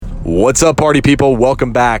What's up, party people?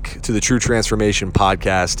 Welcome back to the True Transformation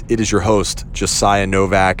Podcast. It is your host, Josiah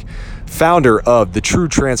Novak, founder of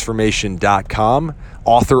thetruetransformation.com,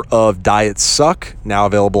 author of Diet Suck, now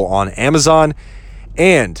available on Amazon,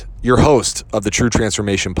 and your host of the True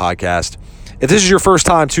Transformation Podcast. If this is your first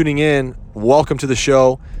time tuning in, welcome to the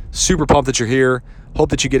show. Super pumped that you're here.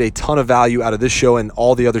 Hope that you get a ton of value out of this show and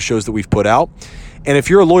all the other shows that we've put out. And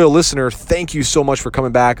if you're a loyal listener, thank you so much for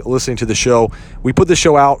coming back, listening to the show. We put the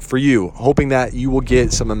show out for you, hoping that you will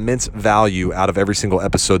get some immense value out of every single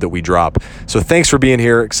episode that we drop. So thanks for being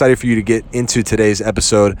here. Excited for you to get into today's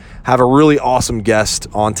episode. Have a really awesome guest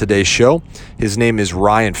on today's show. His name is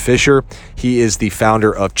Ryan Fisher. He is the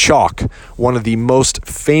founder of Chalk, one of the most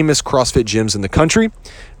famous CrossFit gyms in the country.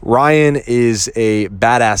 Ryan is a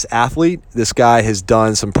badass athlete. This guy has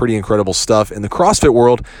done some pretty incredible stuff in the CrossFit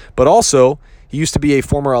world, but also he used to be a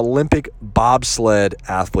former Olympic bobsled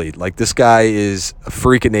athlete. Like, this guy is a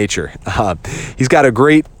freak of nature. He's got a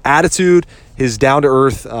great attitude. His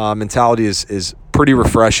down-to-earth mentality is pretty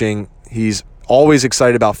refreshing. He's always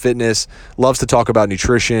excited about fitness, loves to talk about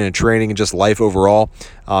nutrition and training and just life overall.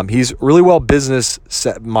 He's really well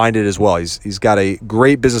business-minded as well. He's got a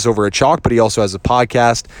great business over at Chalk, but he also has a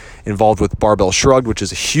podcast involved with Barbell Shrugged, which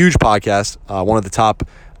is a huge podcast, one of the top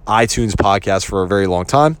iTunes podcasts for a very long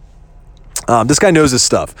time. This guy knows his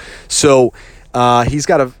stuff. So he's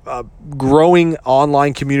got a growing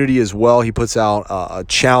online community as well. He puts out a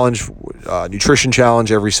challenge, nutrition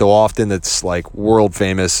challenge every so often that's like world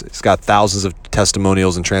famous. He's got thousands of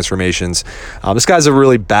testimonials and transformations. This guy's a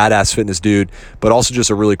really badass fitness dude, but also just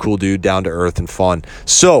a really cool dude, down to earth and fun.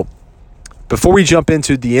 So before we jump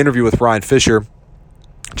into the interview with Ryan Fisher,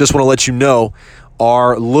 just want to let you know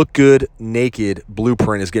our Look Good Naked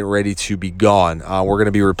blueprint is getting ready to be gone. We're going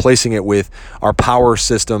to be replacing it with our power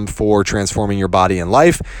system for transforming your body and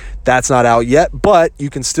life. That's not out yet, but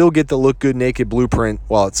you can still get the Look Good Naked blueprint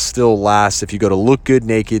while it still lasts. If you go to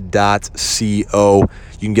lookgoodnaked.co, you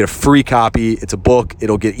can get a free copy. It's a book.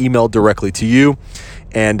 It'll get emailed directly to you,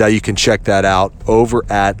 and you can check that out over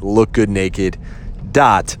at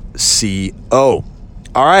lookgoodnaked.co.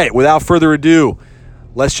 All right, without further ado,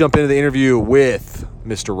 let's jump into the interview with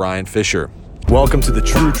Mr. Ryan Fisher. Welcome to the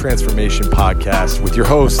True Transformation Podcast with your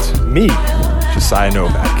host, me, Josiah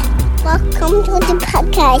Novak. Welcome to the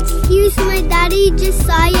podcast. Here's my daddy,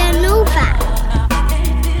 Josiah Novak.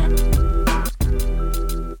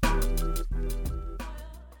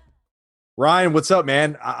 Ryan, what's up,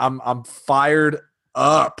 man? I'm fired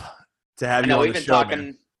up to have you on the show,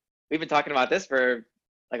 man. We've been talking about this for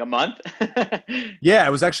like a month. Yeah,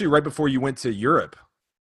 it was actually right before you went to Europe.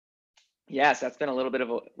 Yes, that's been a little bit of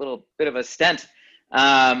a stint.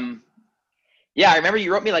 Yeah, I remember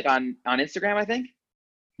you wrote me like on Instagram, I think.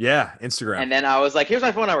 Yeah, Instagram. And then I was like, "Here's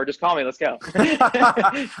my phone number. Just call me. Let's go."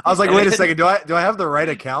 I was like, "Wait a second. Do I have the right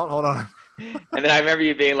account? Hold on." And then I remember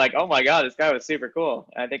you being like, "Oh my God, this guy was super cool."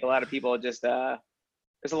 And I think a lot of people just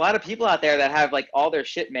there's a lot of people out there that have like all their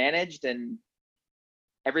shit managed, and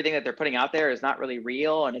everything that they're putting out there is not really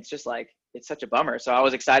real, and it's just like, it's such a bummer. So I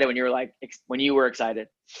was excited when you were excited.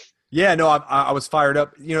 Yeah, no, I was fired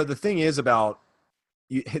up. You know, the thing is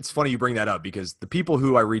it's funny you bring that up, because the people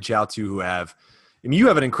who I reach out to who have, I mean, you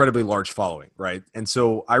have an incredibly large following, right? And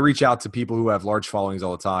so I reach out to people who have large followings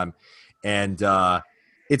all the time. And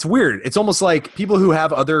it's weird. It's almost like people who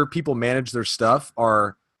have other people manage their stuff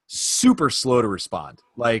are super slow to respond.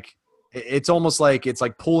 Like, it's almost like it's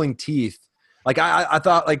like pulling teeth. Like I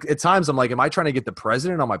thought, like, at times I'm like, am I trying to get the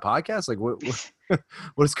president on my podcast? Like, what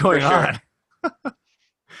is going on?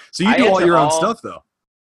 So you do all your own stuff, though.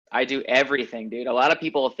 I do everything, dude. A lot of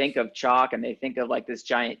people think of Chalk and they think of like this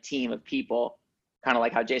giant team of people, kind of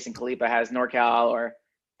like how Jason Khalipa has NorCal, or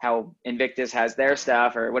how Invictus has their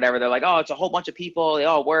stuff, or whatever. They're like, oh, it's a whole bunch of people. They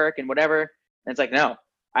all work and whatever. And it's like, no,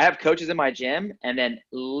 I have coaches in my gym, and then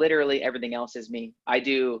literally everything else is me. I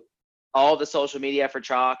do all the social media for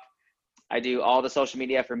Chalk. I do all the social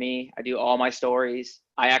media for me. I do all my stories.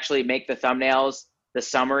 I actually make the thumbnails, the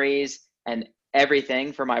summaries, and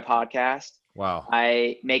everything for my podcast. Wow.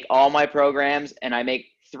 I make all my programs, and I make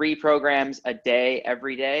 3 programs a day,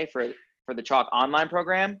 every day for the Chalk online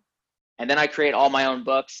program. And then I create all my own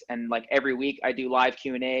books. And like every week I do live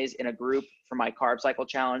Q&As in a group for my Carb Cycle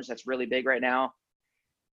Challenge. That's really big right now.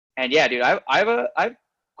 And yeah, dude, I've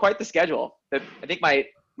quite the schedule. I think my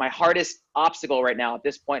hardest obstacle right now at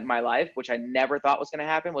this point in my life, which I never thought was going to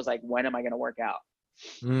happen, was like, when am I going to work out?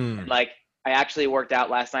 And like, I actually worked out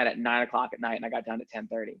last night at 9:00 at night, and I got down to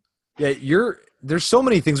 10:30. Yeah, there's so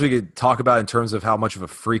many things we could talk about in terms of how much of a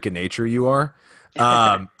freak of nature you are.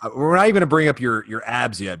 We're not even going to bring up your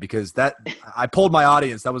abs yet, because that I polled my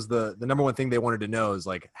audience. That was the number one thing they wanted to know is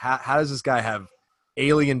like, how does this guy have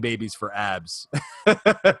alien babies for abs?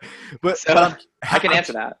 but So I can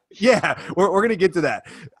answer that. Yeah, we're going to get to that.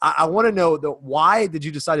 I want to know why did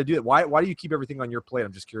you decide to do it? Why do you keep everything on your plate?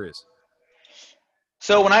 I'm just curious.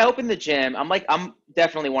 So when I opened the gym, I'm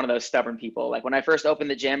definitely one of those stubborn people. Like when I first opened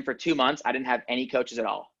the gym for 2 months, I didn't have any coaches at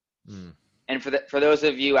all. And for those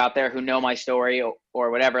of you out there who know my story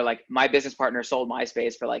or whatever, like my business partner sold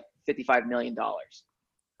MySpace for like $55 million.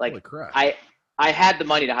 Like Holy crap. I had the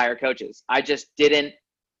money to hire coaches. I didn't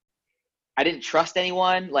trust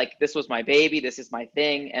anyone. Like this was my baby. This is my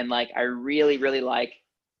thing. And like, I really, really like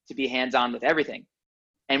to be hands-on with everything.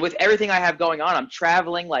 And with everything I have going on, I'm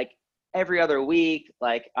traveling like every other week.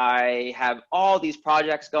 Like I have all these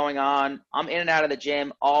projects going on. I'm in and out of the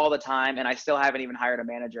gym all the time, and I still haven't even hired a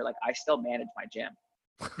manager. Like I still manage my gym.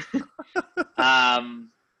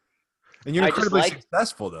 And you're incredibly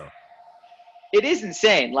successful though. It is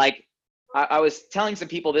insane. Like I was telling some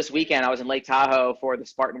people this weekend, I was in Lake Tahoe for the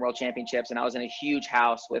Spartan World Championships, and I was in a huge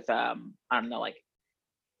house with, I don't know, like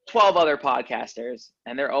 12 other podcasters.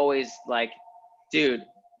 And they're always like, dude,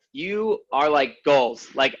 you are like goals.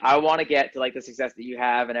 Like I want to get to like the success that you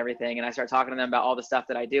have and everything. And I start talking to them about all the stuff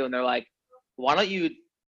that I do. And they're like, why don't you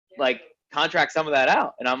like contract some of that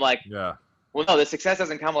out? And I'm like, yeah, well, no, the success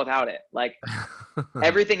doesn't come without it. Like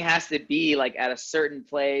everything has to be like at a certain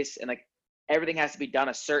place, and like everything has to be done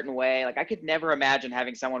a certain way. Like I could never imagine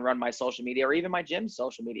having someone run my social media or even my gym's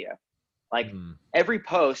social media. Like every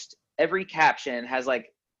post, every caption has like,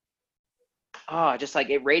 just like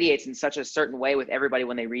it radiates in such a certain way with everybody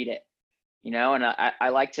when they read it, you know? And I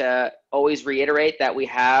like to always reiterate that we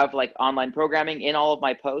have like online programming in all of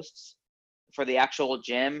my posts for the actual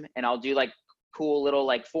gym. And I'll do like cool little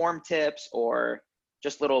like form tips or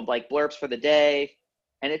just little like blurbs for the day.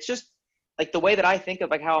 And it's just like the way that I think of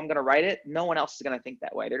like how I'm going to write it, no one else is going to think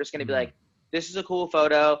that way. They're just going to be like, this is a cool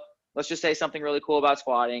photo. Let's just say something really cool about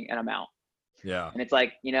squatting, and I'm out. Yeah. And it's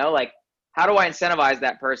like, you know, like how do I incentivize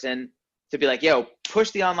that person to be like, yo, push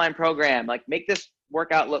the online program, like make this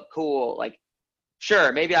workout look cool. Like,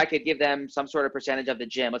 sure, maybe I could give them some sort of percentage of the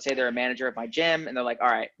gym. Let's say they're a manager of my gym and they're like, all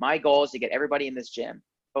right, my goal is to get everybody in this gym.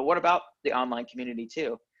 But what about the online community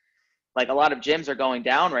too? Like a lot of gyms are going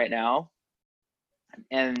down right now.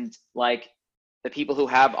 And like the people who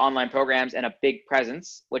have online programs and a big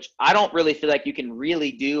presence, which I don't really feel like you can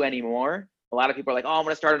really do anymore. A lot of people are like, oh, I'm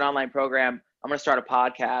going to start an online program. I'm going to start a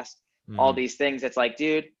podcast, all these things. It's like,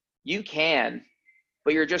 dude, you can,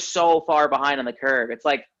 but you're just so far behind on the curve. It's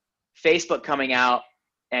like Facebook coming out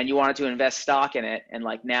and you wanted to invest stock in it. And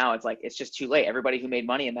like, now it's like, it's just too late. Everybody who made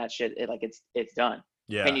money in that shit, it's done.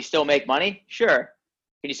 Yeah. Can you still make money? Sure.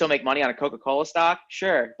 Can you still make money on a Coca-Cola stock?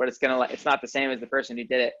 Sure. But it's not the same as the person who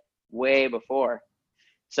did it way before.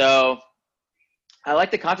 So I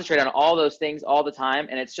like to concentrate on all those things all the time.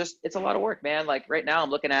 And it's a lot of work, man. Like right now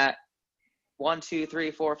I'm looking at 1, 2,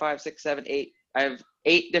 3, 4, 5, 6, 7, 8. I have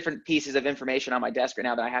 8 different pieces of information on my desk right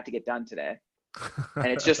now that I have to get done today. And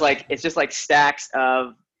it's just like stacks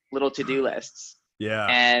of little to-do lists. Yeah.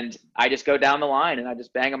 And I just go down the line and I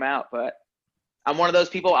just bang them out. But I'm one of those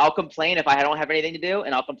people, I'll complain if I don't have anything to do,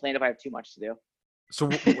 and I'll complain if I have too much to do. So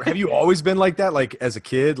have you always been like that? Like as a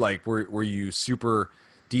kid, like were you super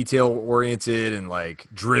detail oriented and like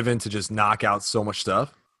driven to just knock out so much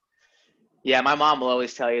stuff? Yeah. My mom will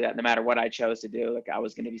always tell you that no matter what I chose to do, like I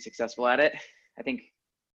was going to be successful at it. I think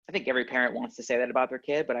every parent wants to say that about their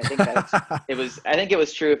kid, but I think that it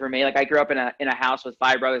was true for me. Like I grew up in a house with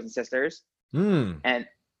 5 brothers and sisters,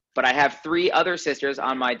 but I have 3 other sisters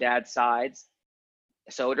on my dad's sides.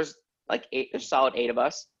 So there's like 8, there's solid 8 of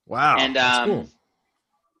us. Wow. And that's cool.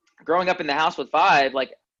 Growing up in the house with 5,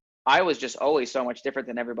 like I was just always so much different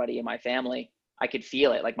than everybody in my family. I could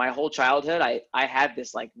feel it. Like my whole childhood, I had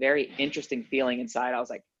this like very interesting feeling inside. I was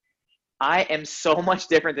like, I am so much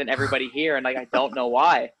different than everybody here. And like, I don't know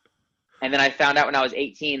why. And then I found out when I was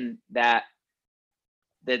 18 that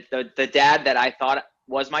the dad that I thought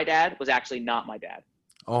was my dad was actually not my dad.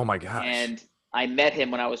 Oh my gosh. And I met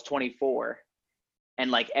him when I was 24. And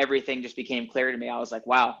like everything just became clear to me. I was like,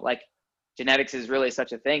 wow, like genetics is really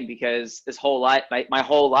such a thing, because this whole life, my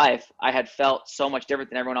whole life, I had felt so much different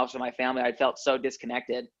than everyone else in my family. I felt so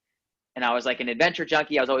disconnected. And I was like an adventure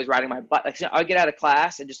junkie. I was always riding my bike. Like, I'd get out of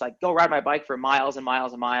class and just like go ride my bike for miles and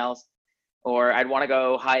miles and miles. Or I'd want to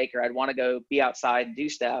go hike, or I'd want to go be outside and do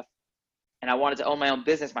stuff. And I wanted to own my own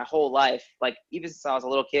business my whole life, like even since I was a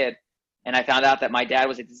little kid. And I found out that my dad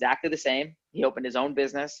was exactly the same. He opened his own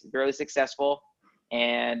business, really successful.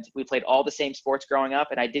 And we played all the same sports growing up,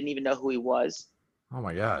 and I didn't even know who he was. Oh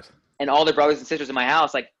my God. and all their brothers and sisters in my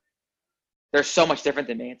house, like they're so much different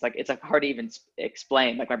than me. It's like hard to even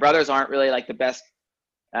explain. Like my brothers aren't really like the best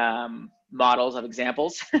models of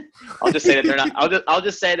examples. I'll just say that they're not. I'll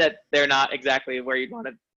just say that they're not exactly where you'd want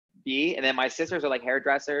to be. And then my sisters are like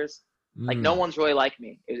hairdressers. Like no one's really like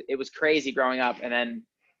me. It was crazy growing up, and then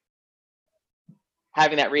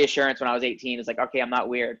having that reassurance when I was 18 is like, okay, I'm not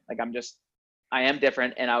weird. Like I am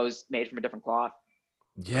different, and I was made from a different cloth.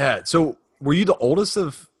 Yeah. So were you the oldest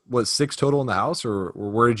of what, 6 total in the house, or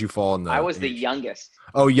where did you fall in the? I was age? the youngest.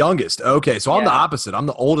 Oh, youngest. Okay, so I'm the Yeah. opposite. I'm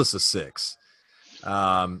the oldest of 6.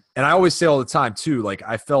 And I always say all the time too, like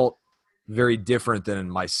I felt very different than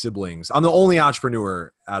my siblings. I'm the only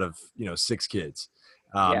entrepreneur out of 6 kids.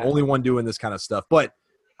 Yeah. Only one doing this kind of stuff. But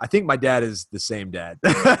I think my dad is the same dad.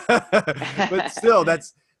 But still,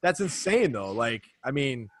 that's insane though. Like, I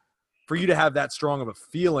mean, for you to have that strong of a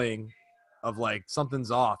feeling of like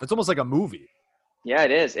something's off, it's almost like a movie. Yeah,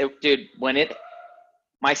 it is. Dude,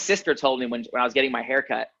 my sister told me when I was getting my hair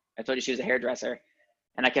cut, I told you she was a hairdresser.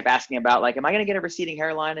 And I kept asking about like, am I going to get a receding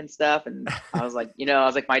hairline and stuff? And I was like,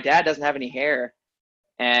 my dad doesn't have any hair.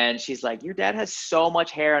 And she's like, your dad has so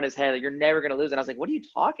much hair on his head. Like, you're never going to lose it. And I was like, what are you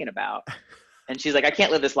talking about? And she's like, I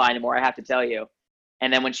can't live this lie anymore. I have to tell you.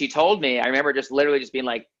 And then when she told me, I remember just literally just being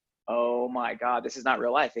like, oh my God, this is not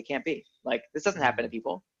real life. It can't be. Like, this doesn't happen to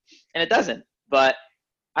people. And it doesn't. But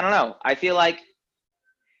I don't know. I feel like,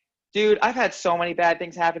 dude, I've had so many bad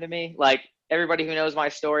things happen to me. Like everybody who knows my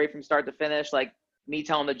story from start to finish, like me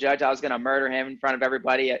telling the judge I was going to murder him in front of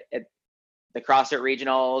everybody at the CrossFit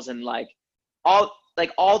regionals, and like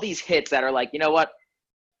all these hits that are like, you know what?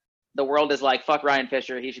 The world is like, fuck Ryan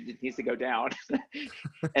Fisher. He needs to go down.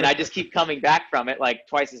 And I just keep coming back from it like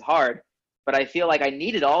twice as hard. But I feel like I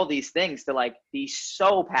needed all these things to like be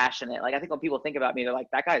so passionate. Like I think when people think about me, they're like,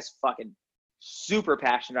 that guy's fucking super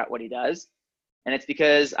passionate about what he does. And it's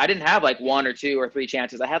because I didn't have like 1 or 2 or 3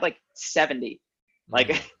 chances. I had like 70.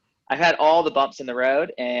 Like I've had all the bumps in the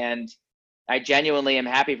road, and I genuinely am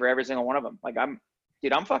happy for every single one of them. Like I'm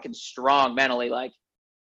fucking strong mentally. Like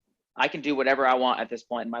I can do whatever I want at this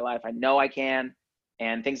point in my life. I know I can,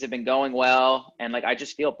 and things have been going well. And like, I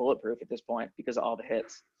just feel bulletproof at this point because of all the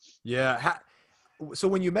hits. Yeah. So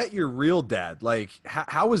when you met your real dad, like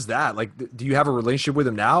how was that? Like, do you have a relationship with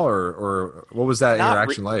him now, or what was that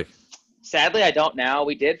interaction like? Sadly, I don't now.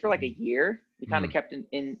 We did for like a year. We kind of kept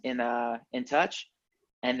in touch.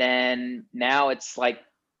 And then now it's like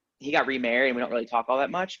he got remarried and we don't really talk all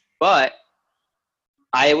that much. But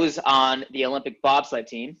I was on the Olympic bobsled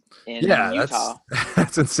team in Utah.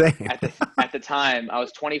 That's insane. At the time, I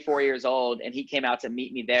was 24 years old, and he came out to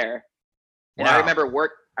meet me there. And Wow. I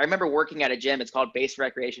remember working at a gym. It's called Base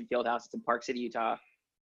Recreation Fieldhouse. It's in Park City, Utah.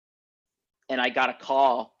 And I got a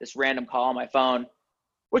call, this random call on my phone,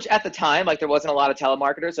 which at the time, like there wasn't a lot of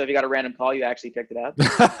telemarketers. So if you got a random call, you actually picked it up.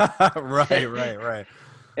 Right.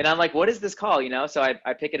 And I'm like, what is this call? So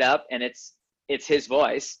I pick it up, and it's his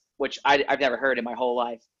voice, which I've never heard in my whole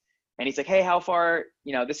life. And he's like, hey, how far,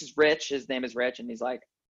 this is Rich. His name is Rich. And he's like,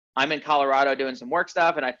 I'm in Colorado doing some work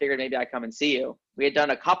stuff, and I figured maybe I'd come and see you. We had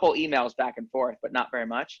done a couple emails back and forth, but not very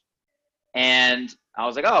much. And I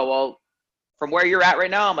was like, oh, well, from where you're at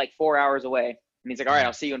right now, I'm like 4 hours away. And he's like, all right,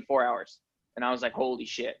 I'll see you in 4 hours. And I was like, holy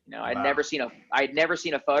shit. I'd never seen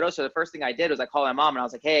a photo. So the first thing I did was I called my mom, and I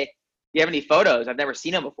was like, hey, do you have any photos? I've never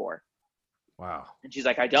seen him before. Wow. And she's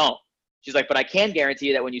like, I don't. She's like, but I can guarantee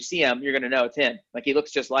you that when you see him, you're going to know it's him. Like, he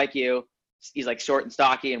looks just like you. He's like short and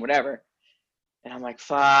stocky and whatever. And I'm like,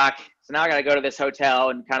 fuck. So now I got to go to this hotel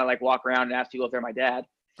and kind of like walk around and ask people if they're my dad.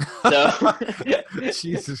 So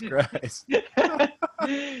Jesus Christ.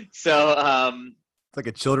 So it's like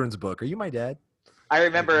a children's book. Are you my dad? I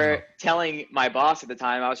remember telling my boss at the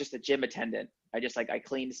time, I was just a gym attendant. I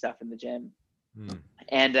cleaned stuff in the gym.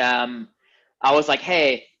 And I was like,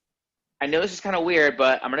 hey, I know this is kind of weird,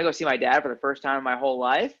 but I'm going to go see my dad for the first time in my whole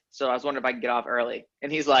life. So I was wondering if I could get off early.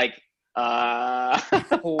 And he's like,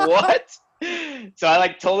 what? So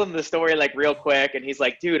I told him the story real quick. And he's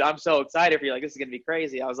like, dude, I'm so excited for you. This is going to be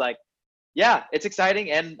crazy. I was like, yeah, it's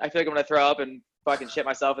exciting. And I feel like I'm going to throw up and fucking shit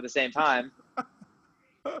myself at the same time.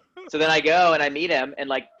 So then I go and I meet him, and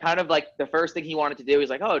the first thing he wanted to do,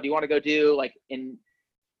 he's like, oh, do you want to go do in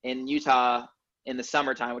Utah in the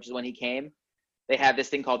summertime, which is when he came, they have this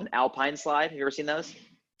thing called an alpine slide. Have you ever seen those?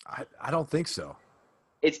 I don't think so.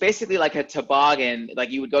 It's basically like a toboggan.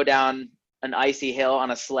 You would go down an icy hill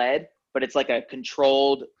on a sled, but it's like a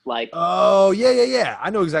controlled Oh, yeah. I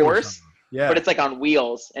know exactly. Course, yeah. But it's on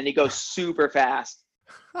wheels, and it goes super fast.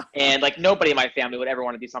 And nobody in my family would ever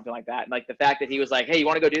want to do something like that. And the fact that he was like, hey, you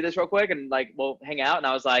want to go do this real quick? And we'll hang out. And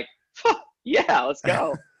I was like, yeah, let's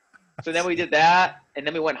go. So then we did that, and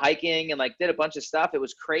then we went hiking and like did a bunch of stuff. It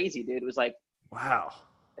was crazy, dude. It was like, Wow.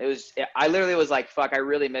 I literally was like, fuck, I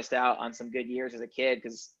really missed out on some good years as a kid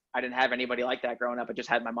because I didn't have anybody like that growing up. I just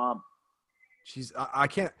had my mom. Jeez, I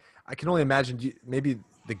can only imagine maybe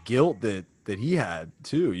the guilt that he had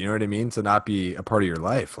too. You know what I mean? To not be a part of your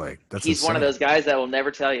life. Like that's He's one of insane. those guys that will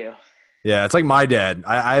never tell you. Yeah, it's like my dad.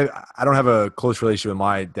 I don't have a close relationship with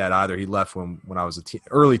my dad either. He left when I was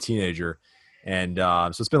early teenager, and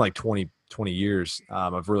so it's been like 20 years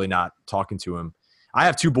of really not talking to him. I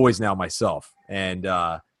have 2 boys now myself, and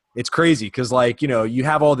it's crazy because like you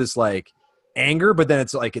have all this like anger, but then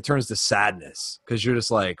it's like it turns to sadness because you're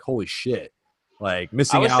just like, holy shit, like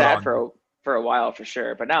missing I was out sad on. for a while for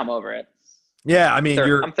sure, but now I'm over it. Yeah, I mean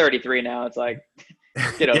I'm 33 now. It's like,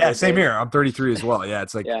 get over yeah, it, same dude. here. I'm 33 as well. Yeah,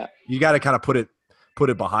 it's like Yeah. you got to kind of put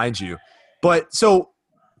it behind you. But so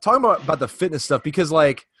talking about the fitness stuff, because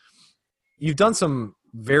like you've done some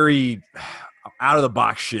very out of the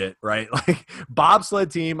box shit, right? Like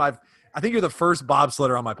bobsled team. I think you're the first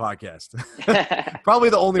bobsledder on my podcast. Probably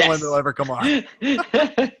the only one that'll ever come on.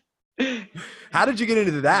 How did you get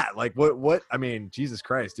into that? Like what I mean, Jesus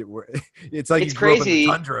Christ. It's like It's you grew up in the crazy.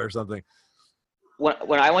 tundra or something.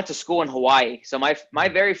 When I went to school in Hawaii, so my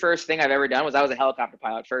very first thing I've ever done was I was a helicopter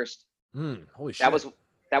pilot first. Holy shit.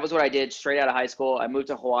 That was what I did straight out of high school. I moved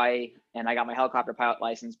to Hawaii and I got my helicopter pilot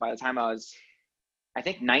license by the time I was, I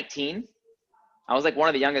think, 19. I was like one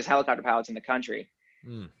of the youngest helicopter pilots in the country.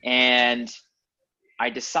 And I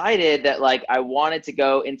decided that like I wanted to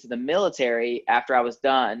go into the military after I was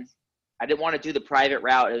done. I didn't want to do the private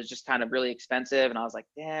route. It was just kind of really expensive. And I was like,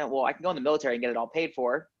 yeah, well, I can go in the military and get it all paid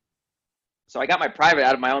for. So I got my private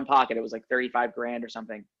out of my own pocket. It was like 35 grand or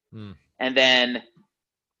something. And then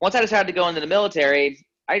once I decided to go into the military,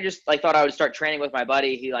 I just like thought I would start training with my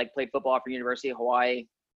buddy. He like played football for University of Hawaii,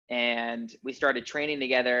 and we started training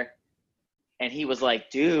together. And he was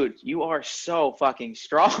like, dude, you are so fucking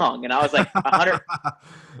strong. And I was like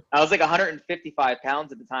 155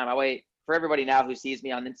 pounds at the time. I weigh, for everybody now who sees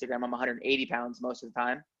me on Instagram, I'm 180 pounds most of the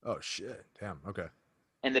time. Oh shit. Damn. Okay.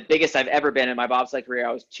 And the biggest I've ever been in my bobsled career,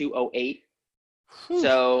 I was 208.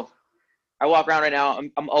 So I walk around right now.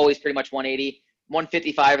 I'm always pretty much 180,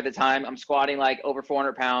 155 at the time. I'm squatting like over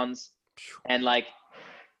 400 pounds and like,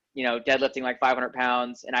 deadlifting like 500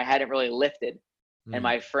 pounds. And I hadn't really lifted. And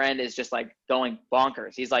my friend is just like going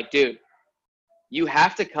bonkers. He's like, dude, you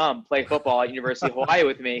have to come play football at University of Hawaii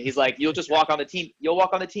with me. He's like, you'll just walk on the team. You'll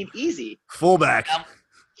walk on the team easy. Fullback.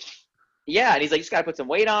 Yeah. And he's like, you just got to put some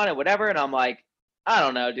weight on and whatever. And I'm like, I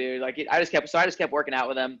don't know, dude. Like I just kept working out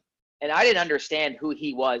with him. And I didn't understand who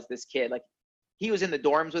he was, this kid. Like he was in the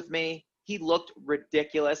dorms with me. He looked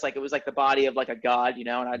ridiculous. Like it was like the body of like a god, and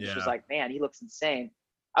I just was like, man, he looks insane.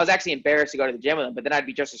 I was actually embarrassed to go to the gym with him, but then I'd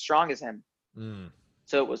be just as strong as him.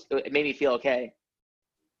 So it made me feel okay.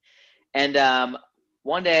 And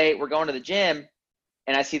one day we're going to the gym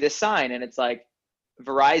and I see this sign and it's like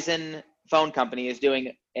Verizon phone company is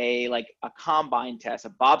doing a combine test, a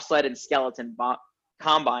bobsled and skeleton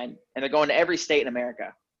combine. And they're going to every state in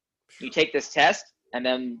America. You take this test and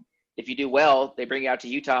then if you do well, they bring you out to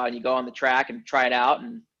Utah and you go on the track and try it out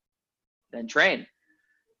and then train.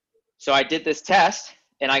 So I did this test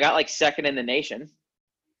and I got like second in the nation.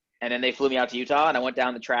 And then they flew me out to Utah and I went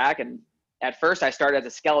down the track. And at first I started as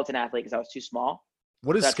a skeleton athlete because I was too small.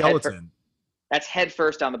 What is skeleton? That's head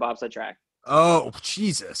first down the bobsled track. Oh,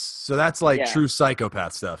 Jesus. So that's like true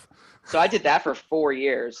psychopath stuff. So I did that for 4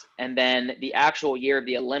 years. And then the actual year of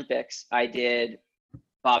the Olympics, I did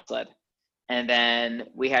bobsled. And then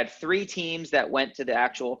we had 3 teams that went to the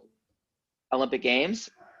actual Olympic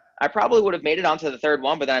Games. I probably would have made it onto the 3rd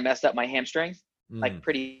one, but then I messed up my hamstring, like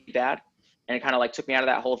pretty bad. And it kind of like took me out of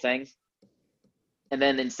that whole thing. And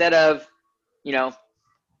then instead of, I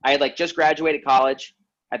had like just graduated college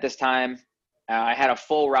at this time. I had a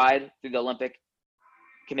full ride through the Olympic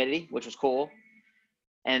committee, which was cool.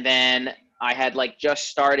 And then I had like just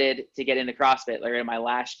started to get into CrossFit like in my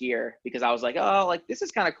last year because I was like, oh, like this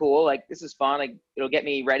is kind of cool. Like this is fun. Like it'll get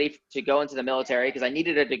me ready to go into the military because I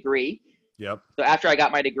needed a degree. Yep. So after I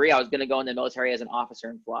got my degree, I was going to go in the military as an officer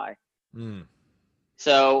and fly.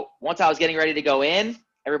 So once I was getting ready to go in,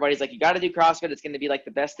 everybody's like, you got to do CrossFit. It's going to be like the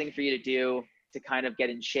best thing for you to do to kind of get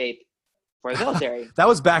in shape for the military. That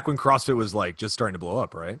was back when CrossFit was like just starting to blow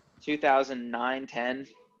up, right? 2009, 10.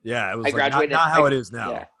 Yeah, it was not how it is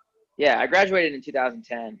now. Yeah, I graduated in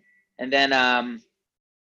 2010. And then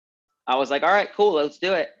I was like, all right, cool, let's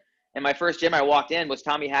do it. And my first gym I walked in was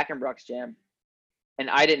Tommy Hackenbruck's gym. And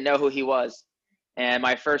I didn't know who he was. And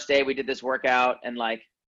my first day we did this workout and like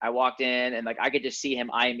I walked in and like I could just see him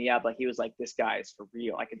eyeing me up. Like he was like, this guy is for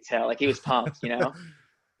real. I could tell. Like he was pumped,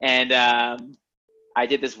 And I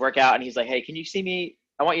did this workout, and he's like, hey, can you see me?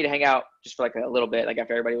 I want you to hang out just for like a little bit, like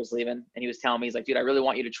after everybody was leaving. And he was telling me, he's like, dude, I really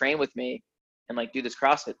want you to train with me and like do this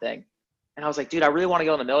CrossFit thing. And I was like, dude, I really want to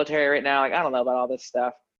go in the military right now. Like, I don't know about all this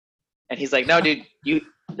stuff. And he's like, no, dude, you're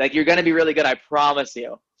going to be really good. I promise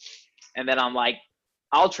you. And then I'm like,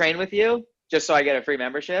 I'll train with you just so I get a free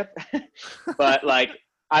membership. But like,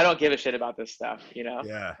 I don't give a shit about this stuff, you know?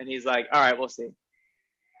 Yeah. And he's like, all right, we'll see.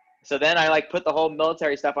 So then I like put the whole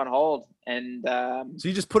military stuff on hold. And so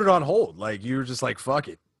you just put it on hold. Like you were just like, fuck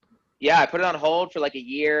it. yeah, I put it on hold for like a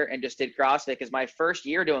year and just did CrossFit. Because my first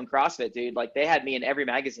year doing CrossFit, dude, like they had me in every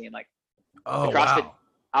magazine. Like Oh, CrossFit, wow.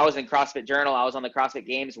 I was in CrossFit Journal. I was on the CrossFit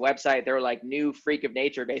Games website. They were like new freak of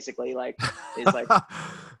nature, basically. Like it's like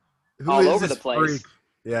Who all is over this the place. freak?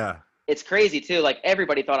 Yeah. It's crazy too. Like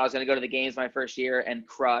everybody thought I was going to go to the games my first year and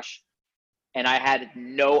crush. And I had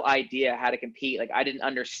no idea how to compete. Like I didn't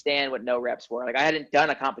understand what no reps were. Like I hadn't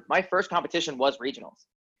done my first competition was regionals.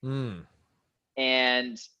 Mm.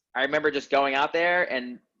 And I remember just going out there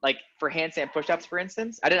and like for handstand push-ups, for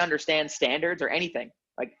instance, I didn't understand standards or anything.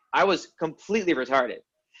 Like I was completely retarded.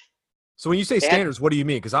 So when you say standards, what do you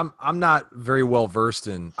mean? Because I'm not very well versed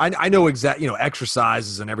in. I know exact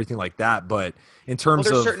exercises and everything like that, but in terms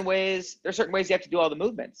there's of certain ways you have to do all the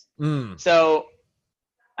movements. Mm. So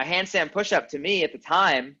a handstand push-up to me at the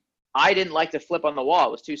time, I didn't like to flip on the wall.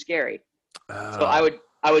 It was too scary. So I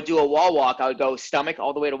would do a wall walk. I would go stomach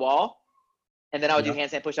all the way to wall, and then I would do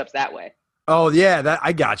handstand push-ups that way. Oh yeah, that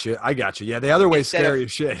I got you. Yeah, the other way is Instead scary of-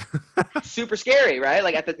 as shit. Super scary, right?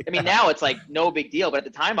 Like now it's like no big deal, but at the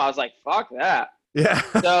time I was like, fuck that. Yeah.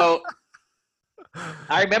 So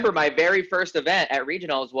I remember my very first event at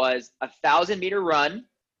regionals was 1,000-meter run,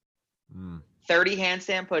 30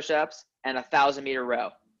 handstand push-ups, and 1,000-meter row.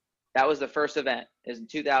 That was the first event. It was in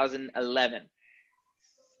 2011.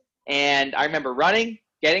 And I remember running,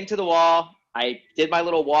 getting to the wall. I did my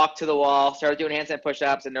little walk to the wall, started doing handstand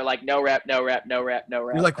push-ups, and they're like, no rep, no rep, no rep, no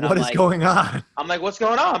rep. You're like, and what is going on? I'm like, what's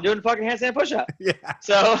going on? I'm doing fucking handstand push-up. Yeah.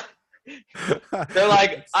 So they're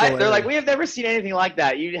like, They're like, we have never seen anything like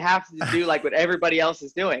that. You have to do like what everybody else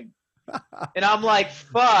is doing. And I'm like,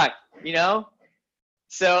 fuck,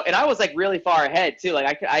 So, and I was like really far ahead too.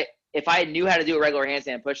 Like if I knew how to do a regular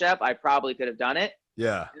handstand push-up, I probably could have done it.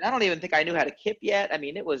 Yeah. And I don't even think I knew how to kip yet. I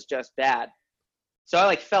mean, it was just bad. So I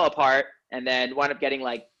like fell apart and then wound up getting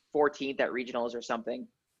like 14th at regionals or something.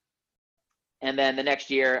 And then the next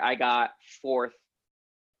year I got 4th,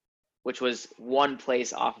 which was one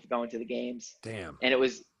place off of going to the games. Damn. And it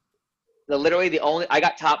was literally I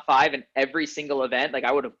got top 5 in every single event. Like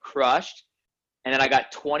I would have crushed. And then I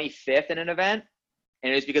got 25th in an event.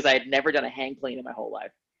 And it was because I had never done a hang clean in my whole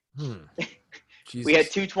life. We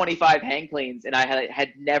had 225 hang cleans, and I had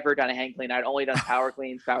never done a hang clean. I'd only done power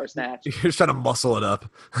cleans, power snatch. You're just trying to muscle it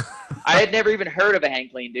up. I had never even heard of a hang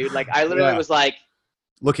clean, dude. Like I literally was like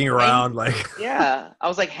looking around, like yeah. I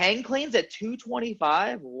was like, hang cleans at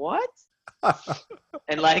 225? What?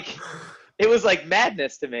 And like it was like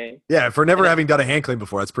madness to me. Yeah, for never having done a hang clean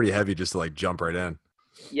before, that's pretty heavy just to like jump right in.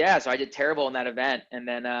 Yeah, so I did terrible in that event, and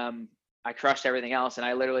then I crushed everything else, and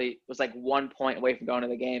I literally was like 1 point away from going to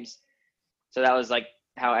the games. So that was like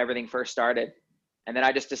how everything first started. And then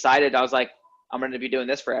I just decided, I was like, I'm going to be doing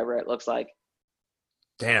this forever, it looks like.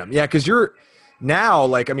 Damn. Yeah, because you're now,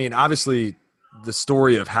 like, I mean, obviously the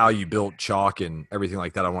story of how you built Chalk and everything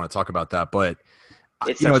like that, I want to talk about that. But,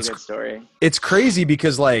 it's such a good story. It's crazy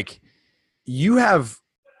because, like, you have,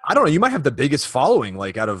 I don't know, you might have the biggest following,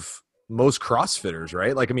 like, out of most CrossFitters,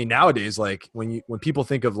 right? Like, I mean, nowadays, like, when people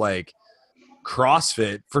think of, like,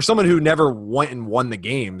 CrossFit, for someone who never went and won the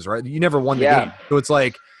games, right? You never won the game. So it's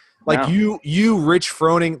like no. you, Rich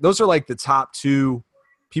Froning, those are like the top 2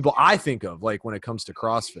 people I think of, like when it comes to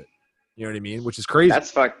CrossFit. You know what I mean? Which is crazy.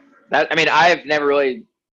 I mean, I've never really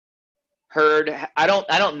heard, I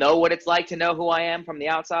don't know what it's like to know who I am from the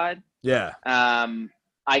outside. Yeah.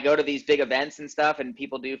 I go to these big events and stuff, and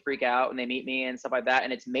people do freak out when they meet me and stuff like that.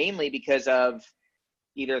 And it's mainly because of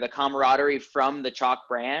either the camaraderie from the Chalk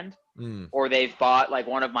brand, or they've bought like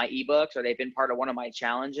one of my ebooks, or they've been part of one of my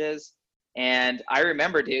challenges. And I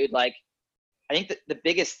remember, dude, like, I think that the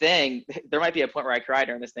biggest thing, there might be a point where I cry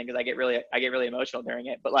during this thing because I get really emotional during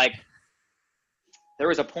it. But like, there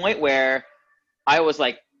was a point where I was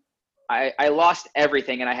like, I lost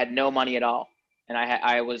everything and I had no money at all. And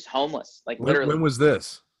I was homeless, like literally. When was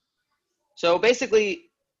this? So basically,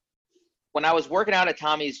 when I was working out at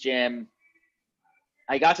Tommy's gym,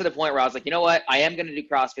 I got to the point where I was like, you know what? I am going to do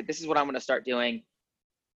CrossFit. This is what I'm going to start doing.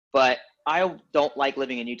 But I don't like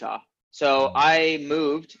living in Utah. So I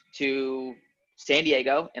moved to San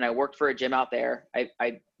Diego, and I worked for a gym out there.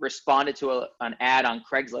 I responded to an ad on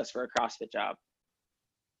Craigslist for a CrossFit job.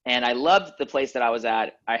 And I loved the place that I was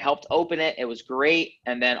at. I helped open it. It was great.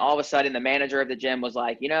 And then all of a sudden the manager of the gym was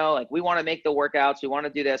like, we want to make the workouts. We want to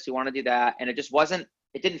do this. We want to do that. And it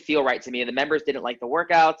didn't feel right to me. The members didn't like the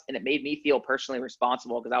workouts, and it made me feel personally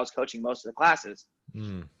responsible because I was coaching most of the classes.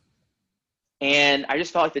 And I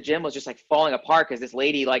just felt like the gym was just like falling apart because this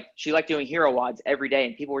lady, she liked doing hero wads every day,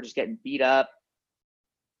 and people were just getting beat up.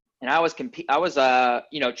 And I was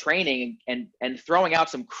training and throwing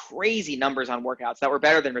out some crazy numbers on workouts that were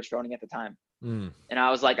better than Rich Froning at the time. And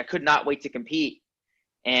I was like, I could not wait to compete.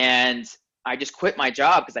 And I just quit my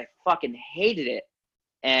job because I fucking hated it.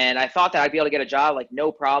 And I thought that I'd be able to get a job,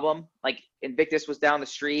 no problem. Invictus was down the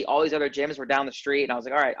street. All these other gyms were down the street. And I was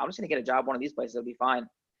like, all right, I'm just going to get a job one of these places. It'll be fine.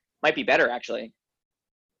 Might be better, actually.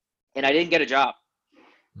 And I didn't get a job.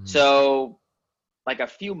 So a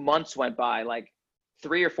few months went by,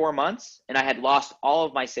 3 or 4 months, and I had lost all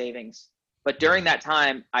of my savings. But during that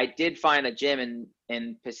time, I did find a gym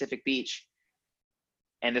in Pacific Beach.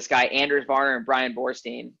 And this guy, Anders Varner and Brian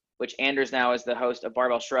Borstein, which Anders now is the host of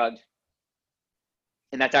Barbell Shrugged.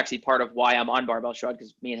 And that's actually part of why I'm on Barbell Shrugged,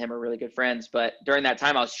 because me and him are really good friends. But during that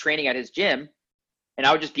time, I was training at his gym, and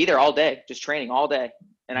I would just be there all day, just training all day.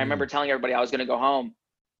 And I remember telling everybody I was going to go home,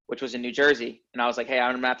 which was in New Jersey. And I was like, hey,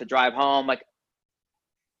 I'm going to have to drive home.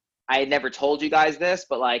 I had never told you guys this,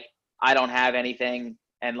 but I don't have anything,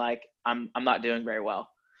 and I'm not doing very well.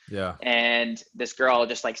 Yeah. And this girl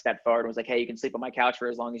just stepped forward and was like, hey, you can sleep on my couch for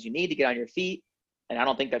as long as you need to get on your feet. And I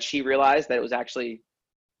don't think that she realized that it was actually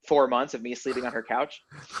 4 months of me sleeping on her couch.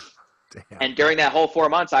 Damn. And during that whole 4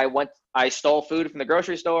 months, I stole food from the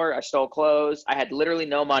grocery store. I stole clothes. I had literally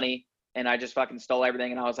no money, and I just fucking stole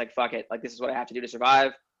everything. And I was like, fuck it. This is what I have to do to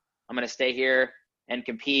survive. I'm going to stay here and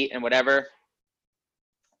compete and whatever.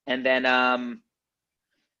 And then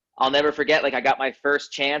I'll never forget, I got my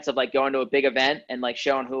first chance of going to a big event and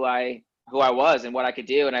showing who I was and what I could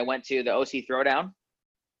do. And I went to the OC Throwdown,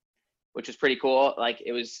 which was pretty cool.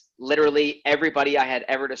 It was literally everybody I had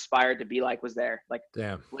ever aspired to be was there.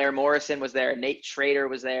 Damn. Blair Morrison was there. Nate Schrader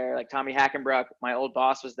was there. Tommy Hackenbruck, my old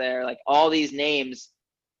boss, was there. All these names,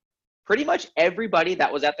 pretty much everybody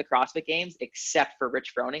that was at the CrossFit Games except for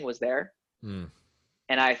Rich Froning was there. And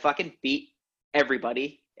I fucking beat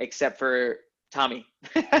everybody except for Tommy,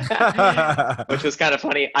 which was kind of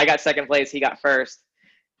funny. I got second place. He got first.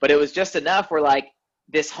 But it was just enough where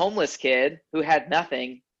this homeless kid who had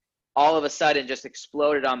nothing all of a sudden just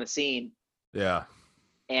exploded on the scene. Yeah.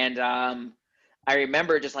 And I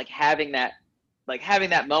remember just having that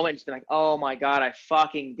moment, just being oh my God, I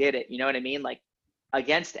fucking did it. You know what I mean?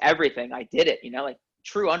 Against everything, I did it,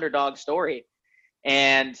 true underdog story.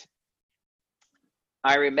 And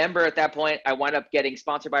I remember at that point, I wound up getting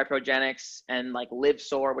sponsored by Progenics and Live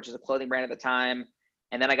Soar, which is a clothing brand at the time.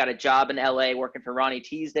 And then I got a job in LA working for Ronnie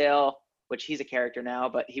Teasdale, which he's a character now,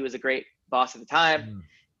 but he was a great boss at the time.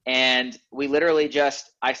 And we literally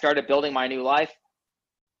I started building my new life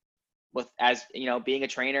as being a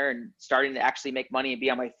trainer and starting to actually make money and be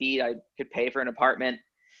on my feet. I could pay for an apartment.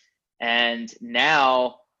 And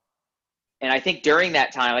now, and I think during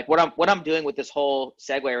that time, what I'm doing with this whole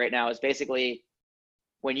segue right now is basically,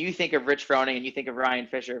 when you think of Rich Froning and you think of Ryan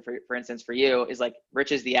Fisher, for instance, for you, is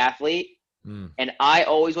Rich is the athlete. And I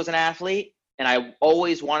always was an athlete, and I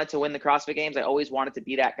always wanted to win the CrossFit Games. I always wanted to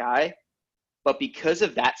be that guy. But because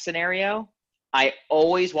of that scenario, I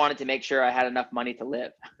always wanted to make sure I had enough money to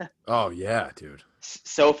live. Oh, yeah, dude.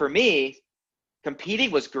 So for me,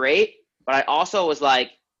 competing was great, but I also was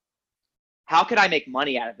how could I make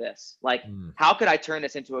money out of this? How could I turn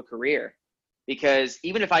this into a career? Because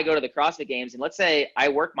even if I go to the CrossFit Games and let's say I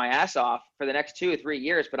work my ass off for the next 2 or 3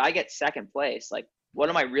 years, but I get second place, what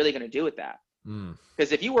am I really going to do with that?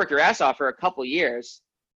 Because if you work your ass off for a couple years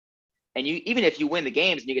and even if you win the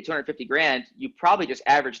games and you get 250 grand, you probably just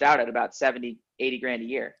averaged out at about 70, 80 grand a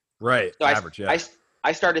year. Right. So average, yeah.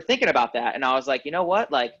 I started thinking about that, and I was like, you know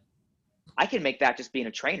what? I can make that just being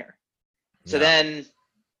a trainer. So then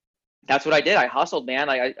that's what I did. I hustled, man.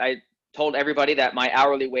 I told everybody that my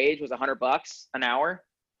hourly wage was $100 an hour.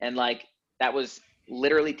 And that was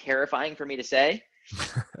literally terrifying for me to say.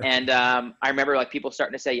 And I remember people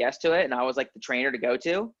starting to say yes to it. And I was the trainer to go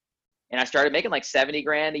to. And I started making 70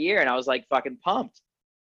 grand a year. And I was fucking pumped.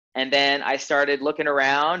 And then I started looking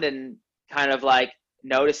around and kind of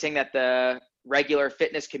noticing that the regular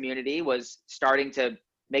fitness community was starting to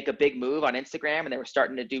make a big move on Instagram. And they were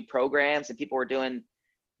starting to do programs and people were doing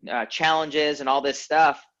challenges and all this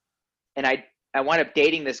stuff. And I wound up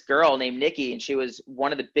dating this girl named Nikki, and she was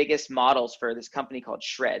one of the biggest models for this company called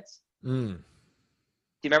Shreds.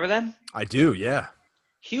 Do you remember them? I do. Yeah.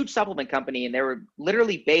 Huge supplement company, and they were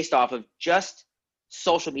literally based off of just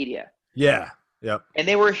social media. Yeah. Yep. And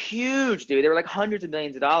they were huge, dude. They were like hundreds of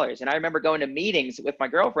millions of dollars. And I remember going to meetings with my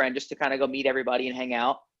girlfriend just to kind of go meet everybody and hang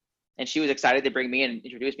out. And she was excited to bring me in and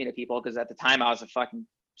introduce me to people because at the time I was a fucking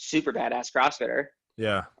super badass CrossFitter.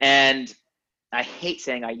 Yeah. And I hate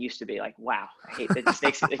saying I used to be. Like, wow, I hate it.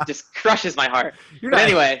 It just crushes my heart. You're but not,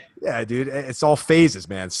 anyway. Yeah, dude. It's all phases,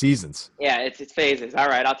 man. Seasons. Yeah, it's phases. All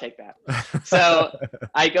right, I'll take that. So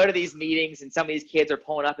I go to these meetings and some of these kids are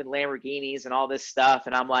pulling up in Lamborghinis and all this stuff.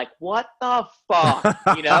 And I'm like, what the fuck?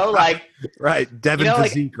 You know, like. Right. Devin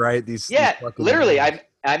Physique, right? These literally. I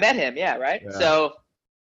met him. Yeah, right. Yeah. So,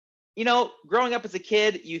 you know, growing up as a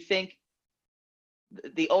kid, you think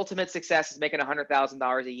the ultimate success is making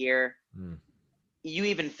 $100,000 a year. You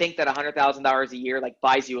even think that $100,000 a year like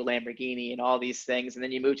buys you a Lamborghini and all these things, and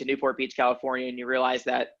then you move to Newport Beach, California, and you realize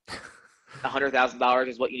that $100,000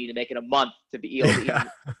 is what you need to make in a month to be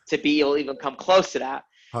able to even come close to that.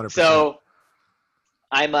 100%. So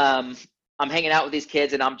I'm hanging out with these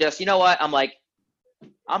kids, and I'm just, you know what? I'm like,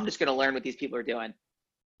 I'm just gonna learn what these people are doing.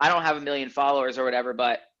 I don't have 1 million followers or whatever,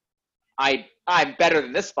 but I'm better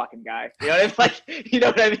than this fucking guy. You know what I mean? Like, you know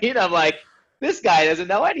what I mean? I'm like, this guy doesn't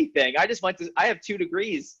know anything. I have 2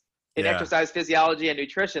 degrees in exercise physiology and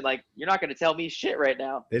nutrition. Like, you're not going to tell me shit right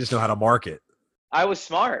now. They just know how to market. I was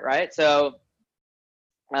smart, right? So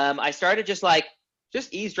I started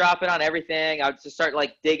just eavesdropping on everything. I would just start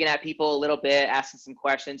like digging at people a little bit, asking some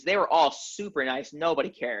questions. They were all super nice. Nobody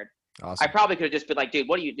cared. Awesome. I probably could have just been like, dude,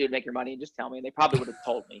 what do you do to make your money? And just tell me. And they probably would have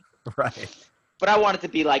told me. Right. But I wanted to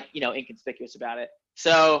be like, you know, inconspicuous about it.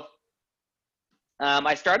 So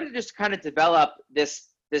I started to just kind of develop this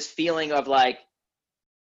feeling of like,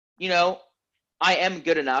 you know, I am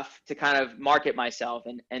good enough to kind of market myself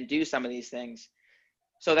and do some of these things.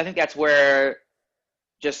 So I think that's where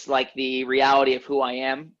just like the reality of who I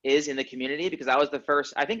am is in the community, because I was the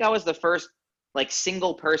first like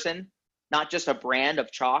single person, not just a brand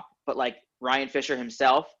of chalk, but like Ryan Fisher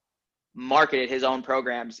himself marketed his own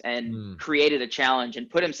programs and created a challenge and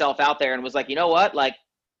put himself out there and was like, you know what? Like,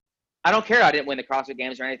 I don't care I didn't win the CrossFit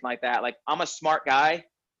Games or anything like that. Like, I'm a smart guy.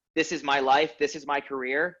 This is my life. This is my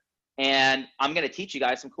career. And I'm going to teach you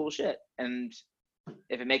guys some cool shit. And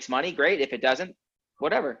if it makes money, great. If it doesn't,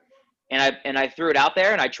 whatever. And I threw it out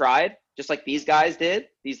there and I tried, just like these guys did,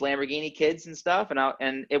 these Lamborghini kids and stuff.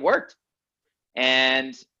 And it worked.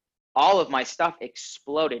 And all of my stuff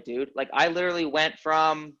exploded, dude. Like, I literally went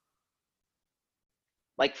from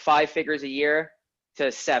like 5 figures a year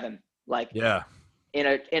to 7, like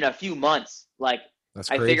in a few months. Like, that's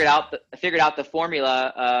crazy. I figured out the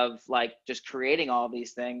formula of like just creating all of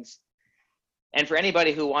these things. And for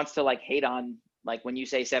anybody who wants to like hate on, like when you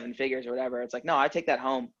say 7 figures or whatever, it's like, no, I take that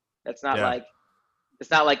home. That's not like,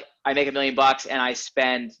 it's not like I make $1 million and I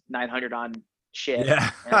spend 900 on shit.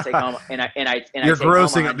 Yeah. And I take home and you're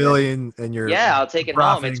grossing $1 million and you're I'll take it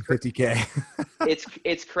home. It's 50K.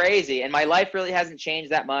 it's crazy. And my life really hasn't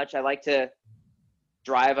changed that much. I like to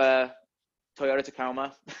drive a Toyota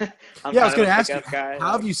Tacoma. I was going to ask you,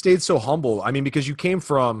 how have you stayed so humble? I mean, because you came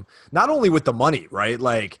from not only with the money, right?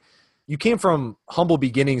 Like, you came from humble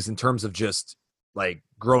beginnings in terms of just like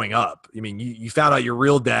growing up. I mean, you found out your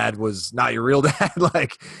real dad was not your real dad,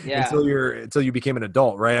 like until you became an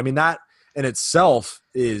adult, right? I mean, that in itself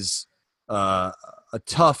is a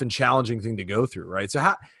tough and challenging thing to go through, right? So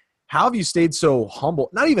how have you stayed so humble?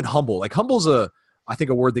 Not even humble. Like, humble's I think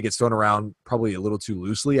a word that gets thrown around probably a little too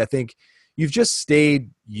loosely. I think you've just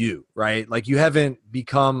stayed you, right? Like, you haven't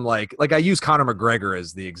become like I use Conor McGregor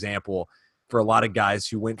as the example for a lot of guys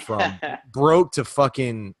who went from broke to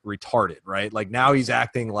fucking retarded, right? Like, now he's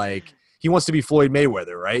acting like he wants to be Floyd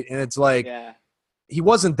Mayweather, right? And it's like, he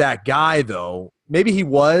wasn't that guy though. Maybe he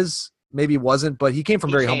was, maybe he wasn't, but he came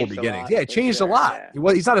from very humble beginnings. Yeah, it changed a lot.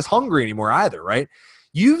 Yeah. He's not as hungry anymore either, right?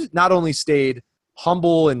 You've not only stayed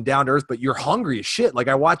humble and down to earth, but you're hungry as shit. Like,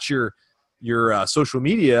 I watch your social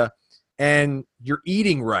media and you're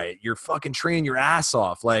eating right. You're fucking training your ass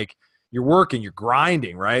off. Like, you're working, you're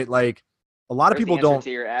grinding, right? Like, a lot of people don't.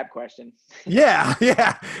 To your ab question. Yeah.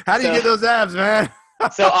 How do you get those abs, man?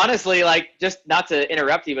 So honestly, like, just not to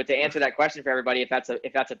interrupt you, but to answer that question for everybody, if that's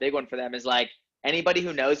a big one for them, is like, anybody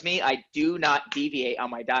who knows me, I do not deviate on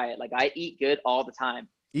my diet. Like, I eat good all the time.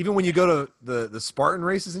 Even when you go to the Spartan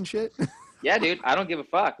races and shit? Yeah, dude, I don't give a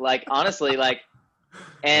fuck. Like, honestly, like,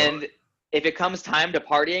 and if it comes time to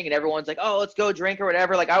partying and everyone's like, oh, let's go drink or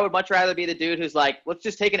whatever, like, I would much rather be the dude who's like, let's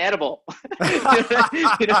just take an edible.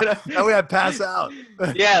 Now we have pass out.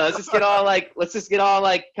 Yeah, let's just get all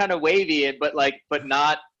like kind of wavy, but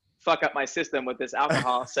not fuck up my system with this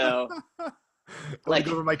alcohol. So Like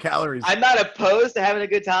over my calories. I'm not opposed to having a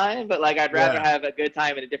good time, but like I'd rather Yeah. have a good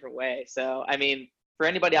time in a different way. So I mean, for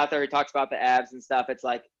anybody out there who talks about the abs and stuff, it's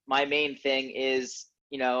like my main thing is,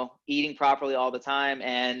 you know, eating properly all the time.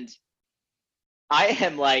 And I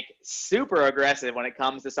am like super aggressive when it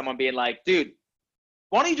comes to someone being like, dude,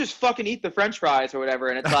 why don't you just fucking eat the French fries or whatever?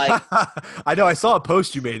 And it's like, I know. I saw a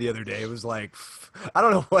post you made the other day. It was like, I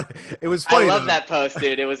don't know what. It was I funny. love though. that post,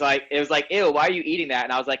 dude. It was like, ew, why are you eating that?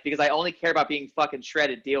 And I was like, because I only care about being fucking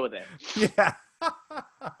shredded. Deal with it. Yeah.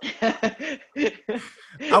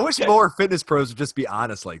 I wish more fitness pros would just be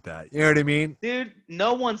honest like that. You know what I mean? Dude,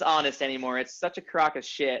 no one's honest anymore. It's such a crock of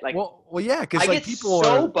shit. Like, Well, yeah, because I like get people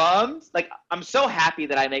so are. bummed. Like, I'm so happy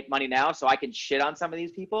that I make money now, so I can shit on some of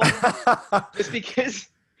these people. Just because,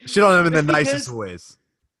 Shit on them in the just nicest because- ways.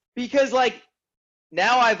 because like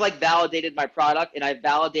now I've like validated my product and I've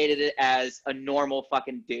validated it as a normal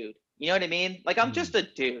fucking dude. You know what I mean? Like, I'm just a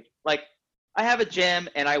dude. Like, I have a gym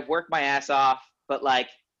and I work my ass off, but like,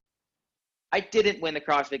 I didn't win the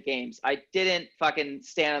CrossFit Games. I didn't fucking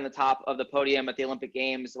stand on the top of the podium at the Olympic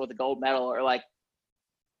Games with a gold medal, or like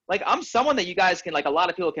I'm someone that you guys can, like, a lot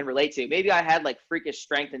of people can relate to. Maybe I had like freakish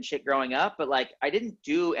strength and shit growing up, but like I didn't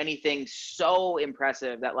do anything so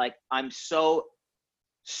impressive that like I'm so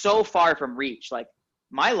far from reach. Like,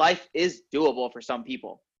 my life is doable for some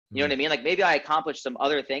people. You know what I mean? Like, maybe I accomplished some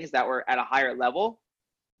other things that were at a higher level,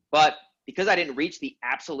 but because I didn't reach the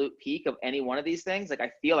absolute peak of any one of these things, like,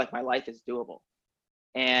 I feel like my life is doable.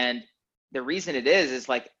 And the reason it is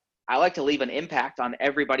like, I like to leave an impact on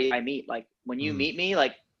everybody I meet. Like, when you meet me,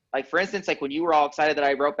 like for instance, like when you were all excited that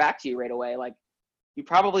I wrote back to you right away, like, you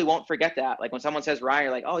probably won't forget that. Like, when someone says Ryan,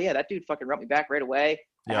 you're like, oh yeah, that dude fucking wrote me back right away.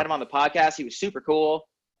 I had him on the podcast. He was super cool.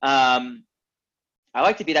 I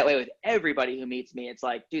like to be that way with everybody who meets me. It's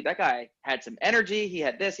like, dude, that guy had some energy. He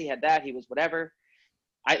had this, he had that, he was whatever.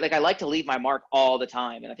 I like to leave my mark all the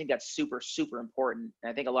time. And I think that's super, super important.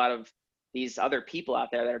 And I think a lot of these other people out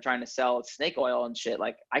there that are trying to sell snake oil and shit,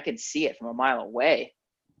 like, I can see it from a mile away.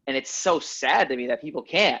 And it's so sad to me that people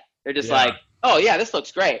can't. They're just like, oh yeah, this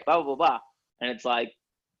looks great, blah, blah, blah, blah. And it's like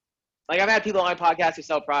I've had people on my podcast who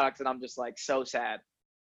sell products and I'm just like so sad.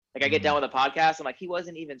 Like, I get done with a podcast, I'm like, he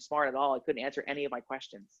wasn't even smart at all. He couldn't answer any of my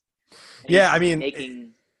questions. And Yeah, he's I mean,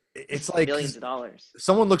 making it's like millions of dollars.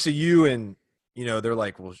 someone looks at you and, you know, they're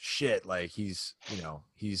like, well, shit, like he's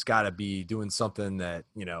got to be doing something that,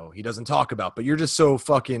 you know, he doesn't talk about, but you're just so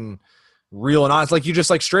fucking real and honest. Like, you just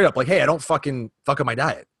like straight up like, hey, I don't fucking fuck up my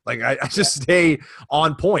diet. Like, I just stay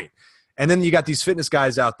on point. And then you got these fitness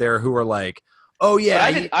guys out there who are like, oh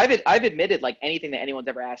yeah. But I've admitted like anything that anyone's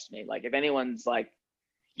ever asked me. Like, if anyone's like,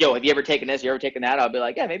 yo, have you ever taken this? You ever taken that? I'll be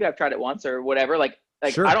like, yeah, maybe I've tried it once or whatever. Like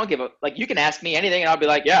Sure. I don't give a, like, you can ask me anything and I'll be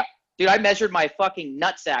like, yeah, dude, I measured my fucking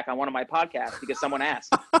nutsack on one of my podcasts because someone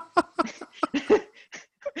asked.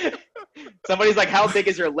 Somebody's like, how big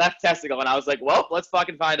is your left testicle? And I was like, well, let's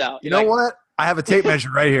fucking find out. You know what? I have a tape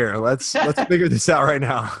measure right here. Let's figure this out right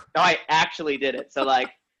now. No, I actually did it. So like,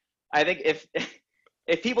 I think if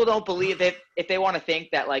people don't believe it, if they want to think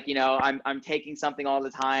that like, you know, I'm taking something all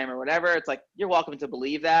the time or whatever, it's like, you're welcome to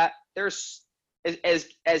believe that. There's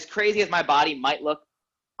as crazy as my body might look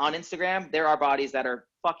on Instagram, there are bodies that are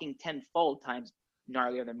fucking tenfold times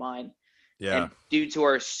gnarlier than mine. Yeah. And dudes who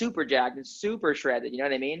are super jacked and super shredded, you know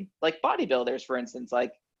what I mean? Like bodybuilders, for instance.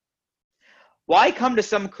 Like, why come to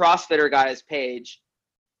some CrossFitter guy's page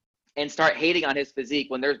and start hating on his physique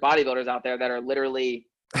when there's bodybuilders out there that are literally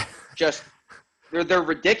just they're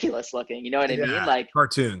ridiculous looking, you know what I mean? Like,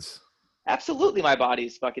 cartoons. absolutely, my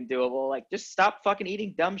body's fucking doable. Like, just stop fucking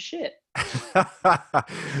eating dumb shit.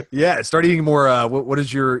 Yeah, start eating more. What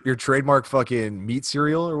is your trademark fucking meat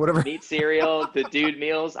cereal or whatever? Meat cereal, the dude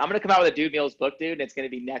meals. I'm gonna come out with a dude meals book, dude, and it's gonna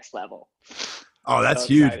be next level. Oh, that's so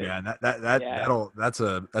huge, excited. man. Yeah. That's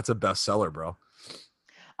a bestseller, bro.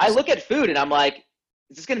 I look at food and I'm like,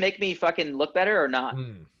 is this gonna make me fucking look better or not?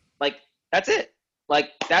 Like, that's it. Like,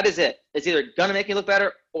 that is it. It's either gonna make me look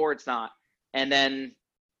better or it's not. And then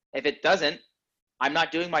if it doesn't, I'm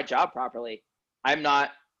not doing my job properly. I'm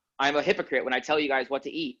a hypocrite when I tell you guys what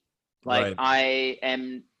to eat. Like, Right. I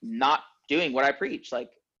am not doing what I preach. Like,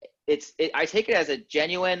 I take it as a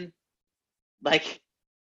genuine, like,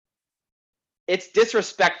 it's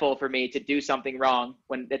disrespectful for me to do something wrong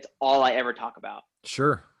when it's all I ever talk about.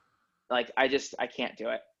 Sure. Like, I can't do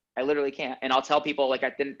it. I literally can't. And I'll tell people like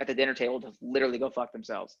at the dinner table to literally go fuck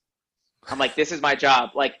themselves. I'm like, this is my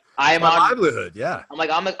job. Like, I am My on livelihood. Yeah. I'm like,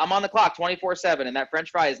 I'm on the clock 24/7, and that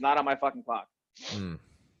French fry is not on my fucking clock.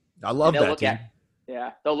 I love And that, dude.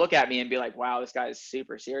 they'll look at me and be like, wow, this guy is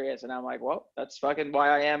super serious. And I'm like, well, that's fucking why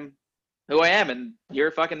I am who I am, and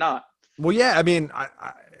you're fucking not. Well, yeah, I mean,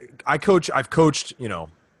 I've coached,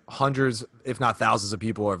 hundreds, if not thousands of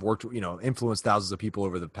people. I've worked, influenced thousands of people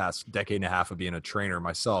over the past decade and a half of being a trainer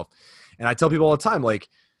myself. And I tell people all the time, like,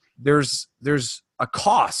 there's a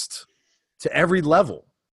cost to every level,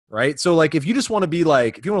 right? So like, if you just want to be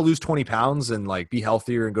like, if you want to lose 20 pounds and like be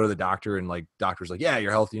healthier and go to the doctor and like doctor's like, yeah,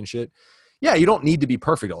 you're healthy and shit. Yeah, you don't need to be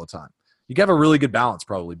perfect all the time. You can have a really good balance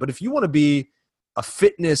probably. But if you want to be a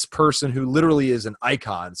fitness person who literally is an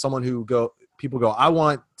icon, someone who people go, I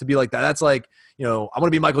want to be like that. That's like, I want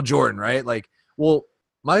to be Michael Jordan, right? Like, well,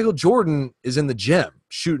 Michael Jordan is in the gym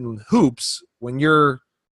shooting hoops when you're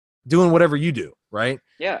doing whatever you do, right?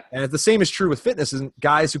 Yeah. And the same is true with fitness. And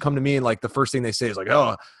guys who come to me and like the first thing they say is like,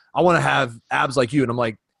 oh, I want to have abs like you. And I'm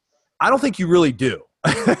like, I don't think you really do.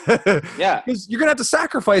 Yeah. Because you're going to have to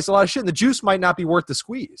sacrifice a lot of shit. And the juice might not be worth the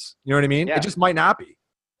squeeze. You know what I mean? Yeah. It just might not be.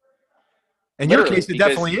 In Literally, your case, it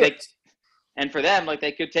definitely is. And for them, like,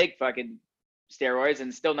 they could take fucking steroids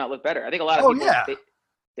and still not look better. I think a lot of people,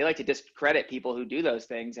 they like to discredit people who do those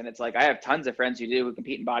things. And it's like, I have tons of friends who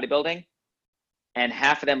compete in bodybuilding, and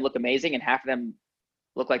half of them look amazing and half of them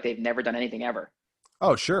look like they've never done anything ever.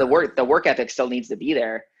 Oh, sure. The work ethic still needs to be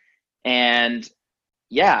there. And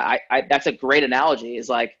yeah, I that's a great analogy, is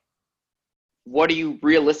like, what are you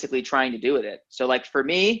realistically trying to do with it? So like for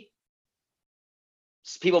me,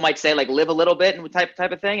 people might say like live a little bit and type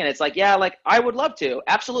of thing. And it's like, yeah, like I would love to.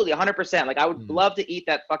 Absolutely. 100%. Like I would love to eat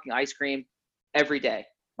that fucking ice cream every day.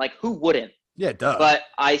 Like who wouldn't? Yeah, duh. But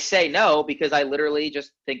I say no because I literally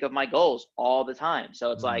just think of my goals all the time.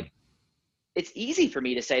 So it's like, it's easy for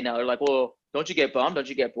me to say no. They're like, well, don't you get bummed? Don't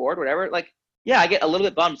you get bored? Whatever. Like, yeah, I get a little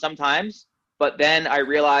bit bummed sometimes, but then I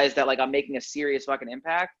realize that like I'm making a serious fucking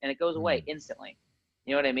impact and it goes away instantly.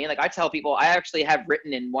 You know what I mean? Like I tell people, I actually have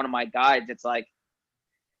written in one of my guides, it's like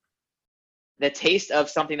the taste of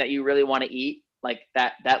something that you really want to eat, like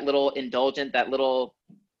that little indulgent, that little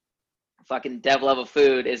fucking devil of a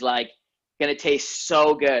food is like going to taste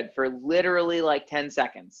so good for literally like 10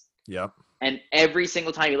 seconds. Yep. And every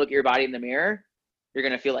single time you look at your body in the mirror, you're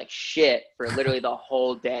going to feel like shit for literally the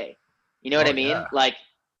whole day. You know what I mean? Yeah. Like,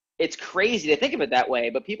 it's crazy to think of it that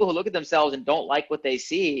way, but people who look at themselves and don't like what they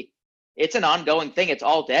see, it's an ongoing thing. It's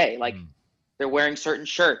all day. Like they're wearing certain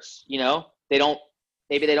shirts,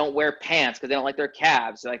 maybe they don't wear pants because they don't like their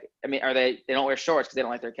calves. Like, I mean, they don't wear shorts because they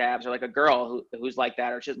don't like their calves, or like a girl who's like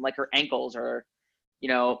that, or she doesn't like her ankles, or, she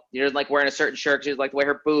doesn't like wearing a certain shirt because she doesn't like the way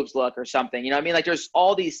her boobs look or something. You know what I mean? Like there's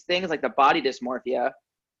all these things like the body dysmorphia,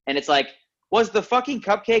 and it's like, was the fucking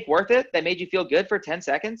cupcake worth it that made you feel good for 10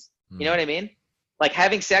 seconds? You know what I mean? Like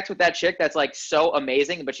having sex with that chick that's like so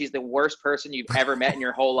amazing, but she's the worst person you've ever met in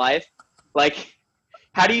your whole life. Like,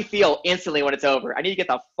 how do you feel instantly when it's over? I need to get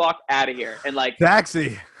the fuck out of here. And like,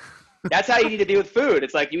 taxi. That's how you need to be with food.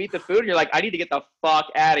 It's like you eat the food and you're like, I need to get the fuck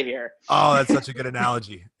out of here. Oh, that's such a good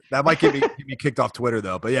analogy. That might get me kicked off Twitter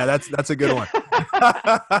though, but yeah, that's a good one.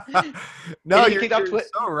 No, you're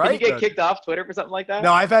so right. Did you get kicked off Twitter for something like that?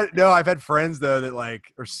 No, I've had friends though that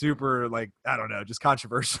like are super like, I don't know, just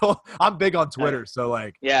controversial. I'm big on Twitter, so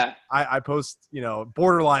like, yeah, I post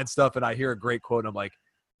borderline stuff, and I hear a great quote, and I'm like,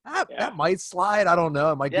 that might slide. I don't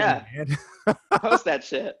know. It might get me hand. Post that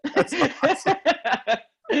shit. That's awesome.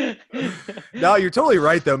 No, you're totally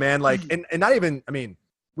right though, man. Like, and not even, I mean,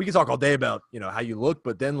 we can talk all day about, how you look,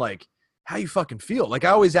 but then like how you fucking feel. Like I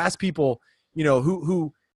always ask people,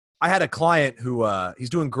 who I had a client who, he's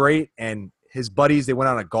doing great, and his buddies, they went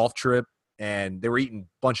on a golf trip and they were eating a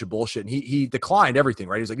bunch of bullshit, and he declined everything,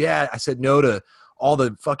 right? He was like, yeah, I said no to all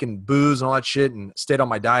the fucking booze and all that shit and stayed on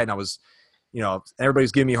my diet. And I was,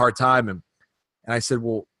 everybody's giving me a hard time. And I said,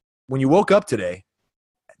 well, when you woke up today,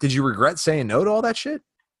 did you regret saying no to all that shit?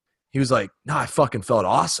 He was like, no, I fucking felt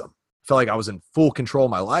awesome. I felt like I was in full control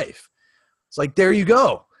of my life. It's like, there you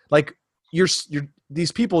go. Like you're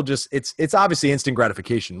these people just, it's obviously instant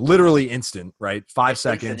gratification, literally instant, right? 5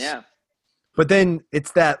 seconds. Instant, yeah. But then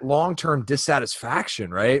it's that long-term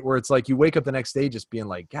dissatisfaction, right? Where it's like you wake up the next day just being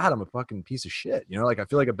like, God, I'm a fucking piece of shit. Like I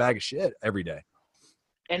feel like a bag of shit every day.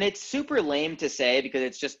 And it's super lame to say because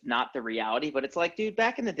it's just not the reality, but it's like, dude,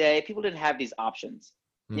 back in the day, people didn't have these options.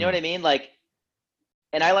 You know what I mean? Like,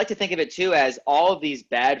 and I like to think of it too as all of these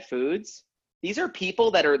bad foods, these are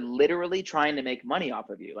people that are literally trying to make money off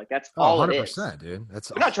of you. Like that's all 100%, it is. Dude.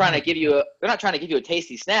 They're not trying to give you a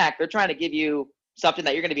tasty snack. They're trying to give you something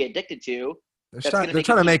that you're going to be addicted to. They're trying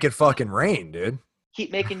to make it fucking rain, dude.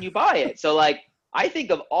 Keep making you buy it. So like, I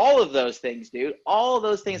think of all of those things, dude. All of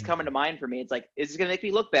those things coming to mind for me. It's like, is this going to make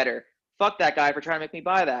me look better? Fuck that guy for trying to make me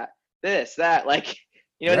buy that. This, that, like,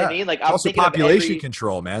 you know what I mean? Like, I'm also population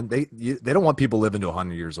control, man. They don't want people living to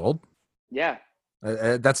 100 years old. Yeah.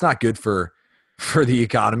 That's not good for for the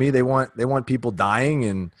economy. They want people dying,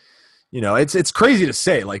 and it's crazy to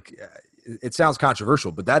say. Like, it sounds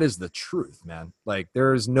controversial, but that is the truth, man. Like,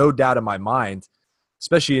 there is no doubt in my mind,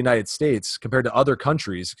 especially the United States compared to other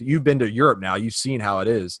countries. You've been to Europe now. You've seen how it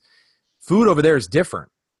is. Food over there is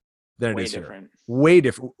different than it is here. Way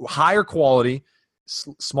different. Higher quality,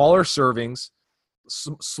 smaller servings,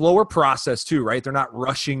 slower process too, right? They're not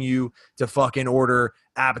rushing you to fucking order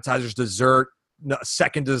appetizers, dessert,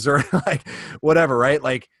 second dessert, like whatever, right?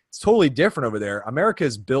 Like, it's totally different over there. America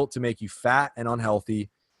is built to make you fat and unhealthy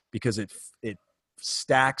because it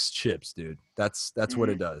stacks chips, dude. That's what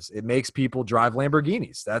it does. It makes people drive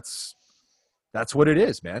Lamborghinis. That's what it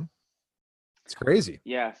is, man. It's crazy.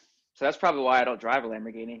 Yeah. So that's probably why I don't drive a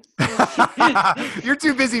Lamborghini. You're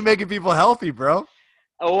too busy making people healthy, bro.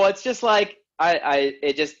 Oh, well, it's just like I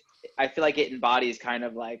feel like it embodies kind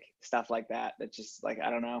of like stuff like that. That's just like, I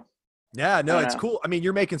don't know. Yeah, no, it's cool. I mean,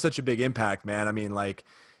 you're making such a big impact, man. I mean, like,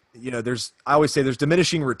 I always say there's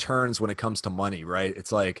diminishing returns when it comes to money, right?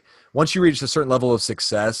 It's like, once you reach a certain level of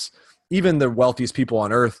success, even the wealthiest people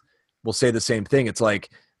on earth will say the same thing. It's like,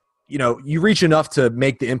 you reach enough to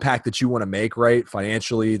make the impact that you want to make, right?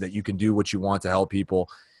 Financially, that you can do what you want to help people.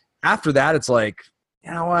 After that, it's like,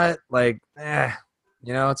 you know what? Like,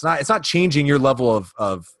 it's not changing your level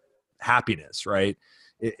of happiness, right?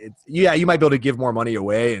 Yeah, you might be able to give more money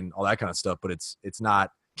away and all that kind of stuff, but it's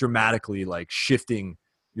not dramatically like shifting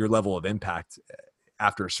your level of impact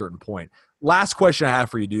after a certain point. Last question I have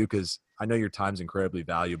for you, dude, because I know your time's incredibly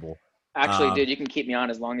valuable. Actually, dude, you can keep me on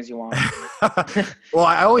as long as you want. Well,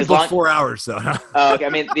 I only booked 4 hours, so. Oh, okay. I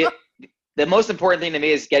mean, the most important thing to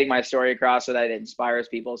me is getting my story across so that it inspires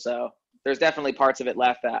people. So there's definitely parts of it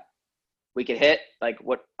left that we could hit. Like,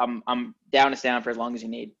 what I'm down to stay on for as long as you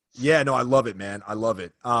need. Yeah, no, I love it, man. I love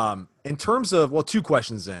it. In terms of, well, 2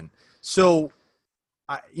 questions then. So,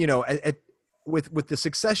 with the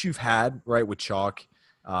success you've had, right, with Chalk,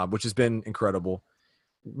 which has been incredible,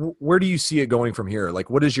 where do you see it going from here?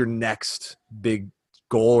 Like, what is your next big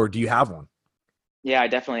goal, or do you have one? Yeah, I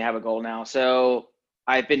definitely have a goal now. So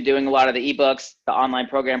I've been doing a lot of the ebooks, the online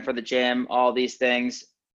program for the gym, all these things.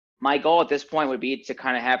 My goal at this point would be to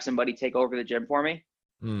kind of have somebody take over the gym for me.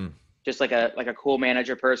 Just like a cool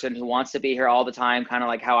manager person who wants to be here all the time, kind of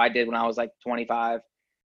like how I did when I was like 25,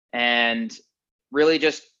 and really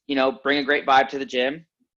just, bring a great vibe to the gym.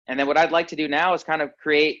 And then what I'd like to do now is kind of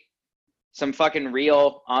create some fucking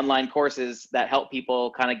real online courses that help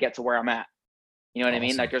people kind of get to where I'm at. You know what I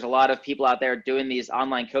mean? Like, there's a lot of people out there doing these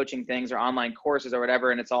online coaching things or online courses or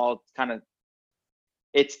whatever, and it's all kind of,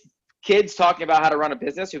 it's kids talking about how to run a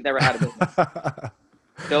business who've never had a business.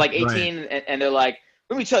 They're like 18 and they're like,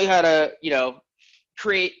 let me tell you how to,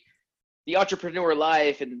 create the entrepreneur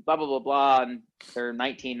life and blah, blah, blah, blah. And they're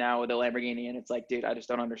 19 now with a Lamborghini. And it's like, dude, I just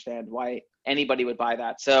don't understand why anybody would buy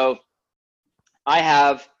that. So I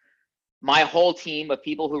have my whole team of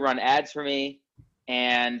people who run ads for me,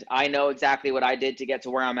 and I know exactly what I did to get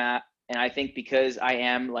to where I'm at. And I think because I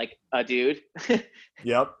am like a dude,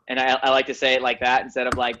 yep. And I like to say it like that instead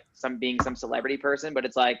of like being some celebrity person, but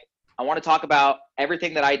it's like, I want to talk about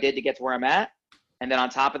everything that I did to get to where I'm at. And then on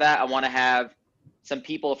top of that, I want to have some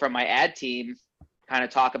people from my ad team kind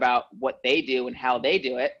of talk about what they do and how they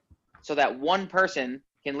do it, so that one person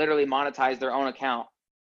can literally monetize their own account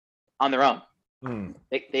on their own.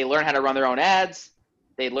 They learn how to run their own ads.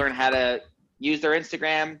 They learn how to use their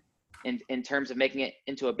Instagram in terms of making it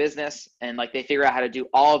into a business. And like, they figure out how to do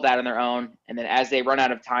all of that on their own. And then as they run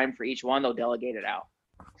out of time for each one, they'll delegate it out.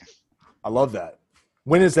 I love that.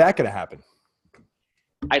 When is that going to happen?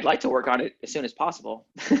 I'd like to work on it as soon as possible.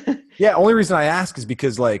 Yeah. Only reason I ask is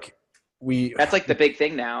because that's like the big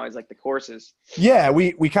thing now is like the courses. Yeah.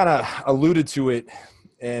 We kind of alluded to it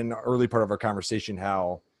in the early part of our conversation,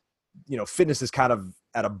 how, fitness is kind of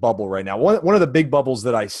at a bubble right now. One of the big bubbles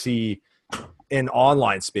that I see in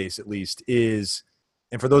online space, at least, is,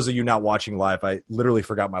 and for those of you not watching live, I literally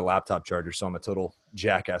forgot my laptop charger. So I'm a total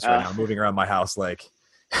jackass right now, moving around my house, like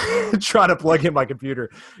trying to plug in my computer.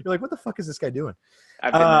 You're like, what the fuck is this guy doing?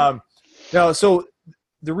 No, so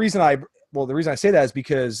the reason I say that is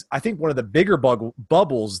because I think one of the bigger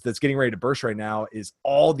bubbles that's getting ready to burst right now is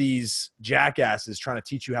all these jackasses trying to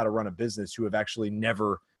teach you how to run a business who have actually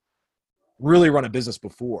never really run a business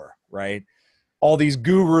before, right? All these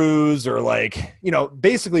gurus are like,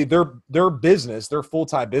 basically their business, their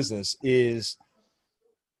full-time business is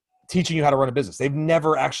teaching you how to run a business. They've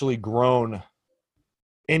never actually grown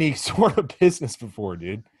any sort of business before,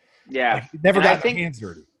 dude. Yeah. Never got their hands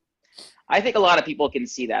dirty. I think a lot of people can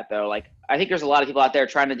see that though. Like, I think there's a lot of people out there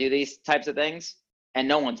trying to do these types of things and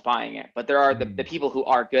no one's buying it, but there are the people who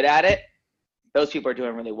are good at it. Those people are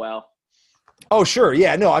doing really well. Oh, sure.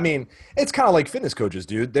 Yeah. No, I mean, it's kind of like fitness coaches,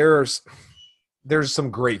 dude. There's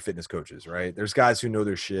some great fitness coaches, right? There's guys who know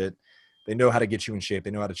their shit. They know how to get you in shape.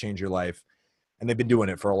 They know how to change your life, and they've been doing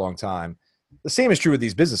it for a long time. The same is true with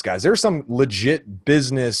these business guys. There's some legit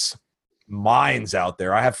business minds out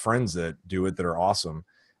there. I have friends that do it that are awesome.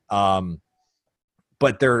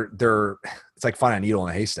 But they're it's like finding a needle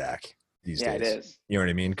in a haystack these days. Yeah, it is. You know what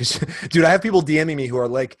I mean? Because, dude, I have people DMing me who are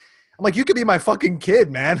like, I'm like, you could be my fucking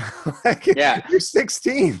kid, man. Like, Yeah. You're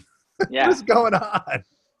 16. Yeah. What's going on?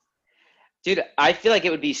 Dude, I feel like it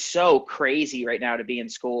would be so crazy right now to be in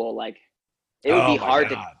school. Like, it would Oh be my hard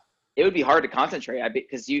God. it would be hard to concentrate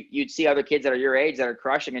because you'd see other kids that are your age that are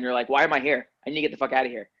crushing, and you're like, why am I here? I need to get the fuck out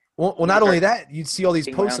of here. Well, You not start only that, you'd see all these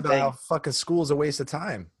doing my posts own about how thing. fucking school is a waste of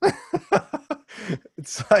time.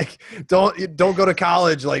 It's like, don't go to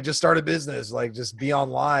college. Like, just start a business. Like, just be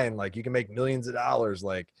online. Like, you can make millions of dollars.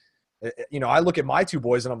 Like, I look at my two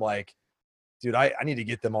boys and I'm like, dude, I need to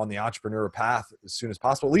get them on the entrepreneur path as soon as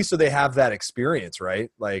possible, at least so they have that experience, right?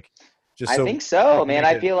 Like, just I so think so, can man.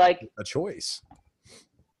 make I feel like, a choice.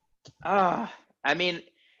 I mean,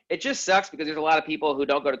 it just sucks because there's a lot of people who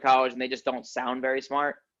don't go to college and they just don't sound very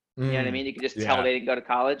smart. You know what I mean? You can just tell yeah. they didn't go to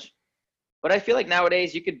college. But I feel like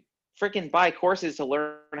nowadays you could freaking buy courses to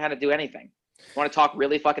learn how to do anything. You want to talk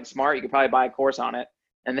really fucking smart, you could probably buy a course on it.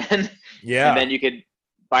 And then Yeah. and then you could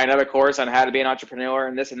buy another course on how to be an entrepreneur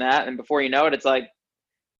and this and that. And before you know it, it's like,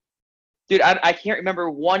 dude, I can't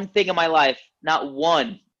remember one thing in my life, not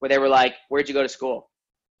one, where they were like, where'd you go to school?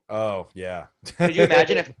 Oh, yeah. Could you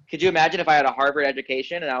imagine if I had a Harvard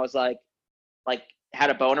education and I was like had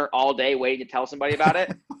a boner all day waiting to tell somebody about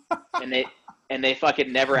it and they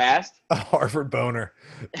fucking never asked? A Harvard boner.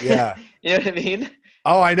 Yeah. You know what I mean?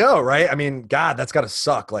 Oh, I know, right? I mean, God, that's got to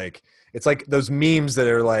suck. Like, it's like those memes that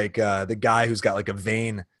are like the guy who's got like a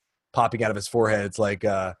vein popping out of his forehead. It's like,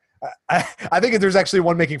 I think there's actually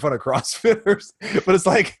one making fun of CrossFitters, but it's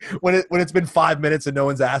like when it's been 5 minutes and no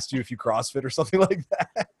one's asked you if you CrossFit or something like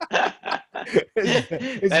that.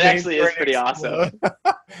 That actually is pretty awesome.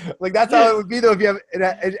 Like, that's how it would be though if you have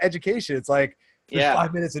an education. It's like, there's Yeah.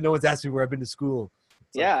 5 minutes and no one's asked me where I've been to school.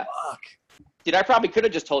 It's like, Yeah. fuck. Dude, I probably could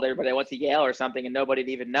have just told everybody I went to Yale or something and nobody'd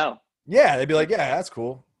even know. Yeah, they'd be like, yeah, that's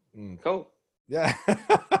cool. Cool. Yeah.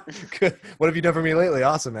 Good. What have you done for me lately?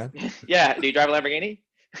 Awesome, man. Yeah. Do you drive a Lamborghini?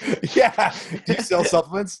 Yeah. Do you sell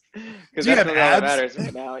supplements? Because Do you that's have really all that abs? matters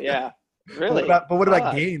right now. Yeah. Really. But what about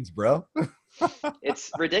Fuck. gains, bro?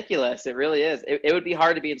 It's ridiculous. It really is. It would be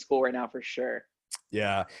hard to be in school right now for sure.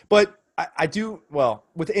 Yeah. But I do, well,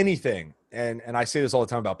 with anything, and I say this all the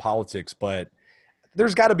time about politics, but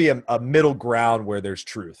there's got to be a middle ground where there's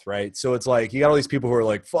truth, right? So it's like, you got all these people who are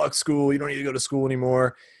like, fuck school, you don't need to go to school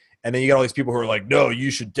anymore. And then you got all these people who are like, no,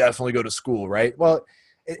 you should definitely go to school, right? Well,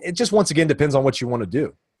 it just, once again, depends on what you want to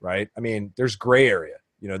do, right? I mean, there's gray area.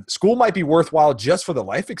 School might be worthwhile just for the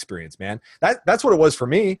life experience, man. That's what it was for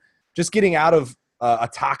me. Just getting out of a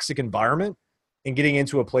toxic environment and getting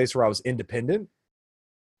into a place where I was independent.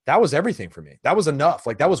 That was everything for me. That was enough.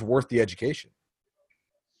 Like, that was worth the education.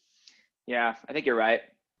 Yeah, I think you're right.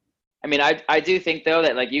 I mean, I do think though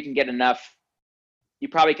that like you can get enough, you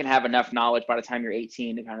probably can have enough knowledge by the time you're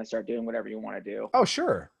 18 to kind of start doing whatever you want to do. Oh,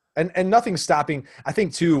 sure. And nothing's stopping. I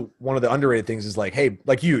think too, one of the underrated things is like, hey,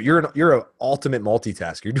 like you're an ultimate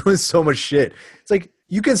multitasker. You're doing so much shit. It's like,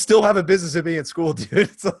 you can still have a business and be in school, dude.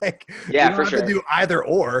 It's like, Yeah, you don't for have sure. to do either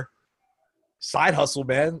or. Side hustle,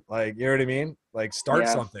 man. Like, you know what I mean? Like, start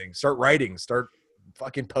Yeah. something, start writing, start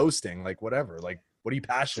fucking posting, like whatever. Like, what are you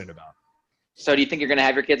passionate about? So do you think you're going to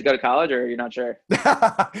have your kids go to college or you're not sure?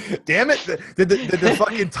 Damn it. Did the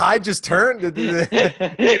fucking tide just turn?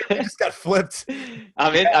 It just got flipped.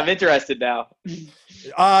 I'm interested now.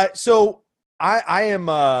 So I am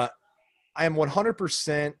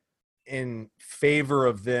 100% in favor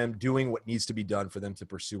of them doing what needs to be done for them to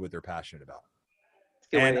pursue what they're passionate about.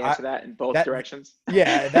 Good way And to answer that in both directions.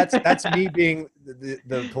 Yeah, that's me being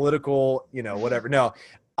the political, whatever. No,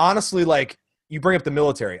 honestly, like, you bring up the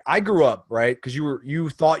military. I grew up, right? Because you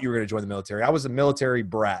thought you were going to join the military. I was a military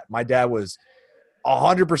brat. My dad was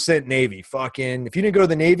 100% Navy. Fucking, if you didn't go to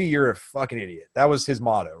the Navy, you're a fucking idiot. That was his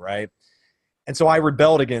motto, right? And so I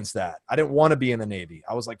rebelled against that. I didn't want to be in the Navy.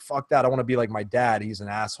 I was like, fuck that. I want to be like my dad. He's an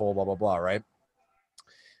asshole, blah, blah, blah, right?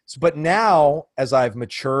 So, but now, as I've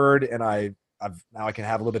matured and now I can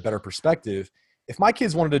have a little bit better perspective, if my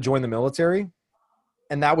kids wanted to join the military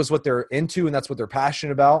and that was what they're into and that's what they're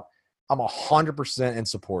passionate about, I'm 100% in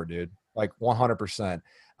support, dude. Like 100%.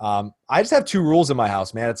 I just have two rules in my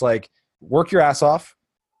house, man. It's like, work your ass off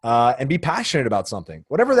and be passionate about something,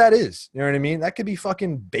 whatever that is. You know what I mean? That could be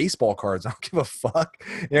fucking baseball cards. I don't give a fuck.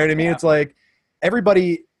 You know what I mean? Yeah. It's like,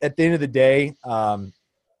 everybody at the end of the day,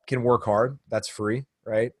 can work hard. That's free,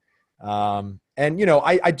 right? And, you know,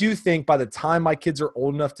 I do think by the time my kids are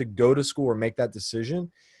old enough to go to school or make that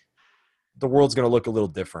decision, the world's going to look a little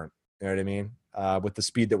different. You know what I mean? With the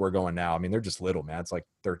speed that we're going now. I mean, they're just little, man. It's like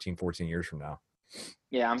 13, 14 years from now.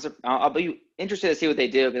 Yeah, I'll be interested to see what they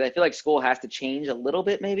do, because I feel like school has to change a little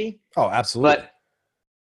bit maybe. Oh, absolutely. But,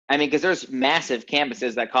 I mean, because there's massive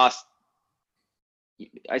campuses that cost –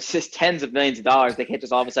 it's just tens of millions of dollars. They can't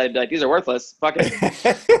just all of a sudden be like, these are worthless. Fuck it.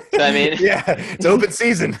 So, I mean – yeah, it's open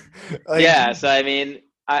season. Like, yeah, so, I mean,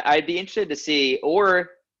 I'd be interested to see – or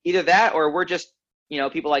either that, or we're just – you know,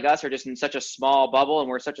 people like us are just in such a small bubble, and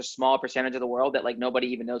we're such a small percentage of the world that like nobody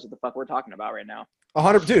even knows what the fuck we're talking about right now.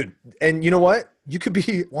 100, dude. And you know what? You could be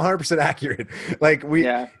 100% accurate. Like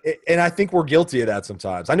and I think we're guilty of that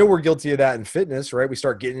sometimes. I know we're guilty of that in fitness, right? We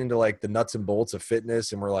start getting into like the nuts and bolts of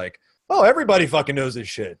fitness, and we're like, oh, everybody fucking knows this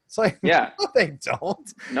shit. It's like, yeah, no, they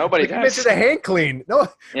don't. Nobody does. You mentioned a hand clean. No,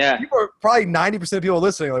 yeah. People are probably 90% of people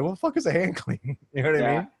listening like, what the fuck is a hand clean? You know what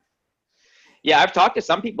I mean? Yeah, I've talked to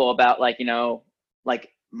some people about like, you know,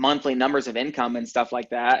 like monthly numbers of income and stuff like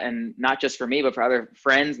that, and not just for me but for other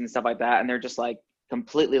friends and stuff like that, and they're just like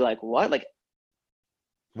completely like, what, like,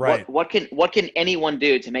 right, what can anyone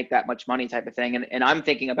do to make that much money type of thing. And I'm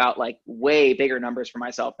thinking about like way bigger numbers for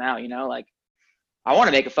myself now, you know, like I want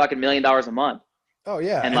to make a fucking $1 million a month. Oh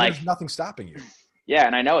yeah, and like there's nothing stopping you. Yeah,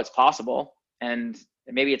 and I know it's possible, and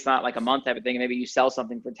maybe it's not like a month type of thing, maybe you sell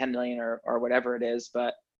something for 10 million or whatever it is,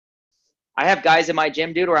 but I have guys in my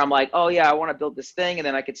gym, dude, where I'm like, oh yeah, I want to build this thing, and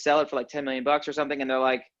then I could sell it for like 10 million bucks or something. And they're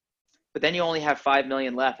like, but then you only have 5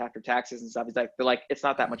 million left after taxes and stuff. They're like, it's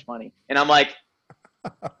not that much money. And I'm like,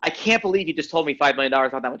 I can't believe you just told me $5 million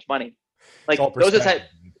is not that much money. Like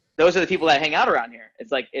those are the people that hang out around here.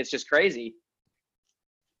 It's like, it's just crazy.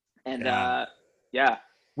 And yeah.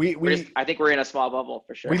 I think we're in a small bubble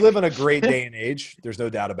for sure. We live in a great day and age. There's no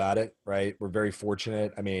doubt about it, right? We're very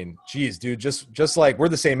fortunate. I mean, geez, dude, just like we're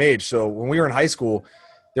the same age. So when we were in high school,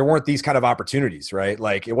 there weren't these kind of opportunities, right?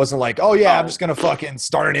 Like it wasn't like, oh yeah, I'm just going to fucking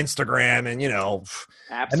start an Instagram and, you know,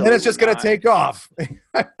 and then it's just going to take off.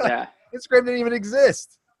 Yeah. Instagram didn't even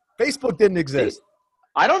exist. Facebook didn't exist.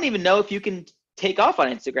 I don't even know if you can take off on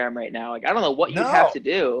Instagram right now. Like, I don't know what you have to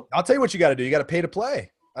do. I'll tell you what you got to do. You got to pay to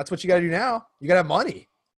play. That's what you got to do now. You got to have money.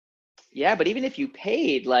 Yeah, but even if you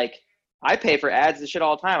paid, like I pay for ads and shit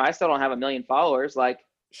all the time. I still don't have 1 million followers. Like,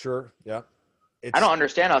 sure, yeah. I don't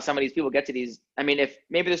understand how some of these people get to these. I mean, if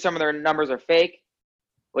maybe there's some of their numbers are fake,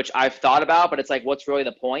 which I've thought about, but it's like, what's really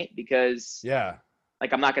the point? Because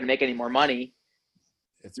like I'm not going to make any more money.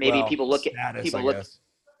 Maybe people look at people look.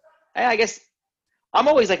 I guess I'm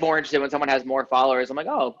always like more interested when someone has more followers. I'm like,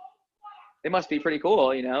 oh, they must be pretty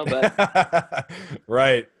cool, you know. But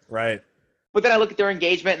right. But then I look at their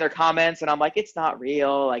engagement and their comments, and I'm like, it's not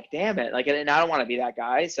real. Like, damn it. Like, and I don't want to be that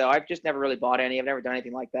guy. So I've just never really bought any. I've never done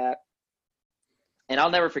anything like that. And I'll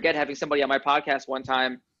never forget having somebody on my podcast one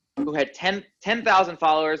time who had 10,000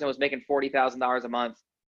 followers and was making $40,000 a month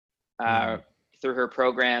through her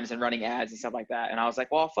programs and running ads and stuff like that. And I was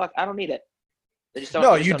like, well, fuck, I don't need it.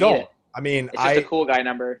 You don't. I mean, it's just a cool guy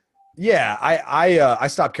number. Yeah, I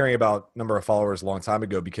stopped caring about number of followers a long time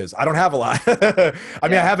ago because I don't have a lot. I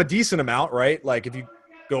mean, I have a decent amount, right? Like if you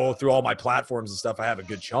go through all my platforms and stuff, I have a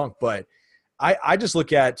good chunk. But I just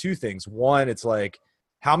look at two things. One, it's like,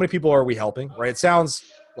 how many people are we helping, right? It sounds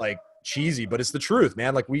like cheesy, but it's the truth,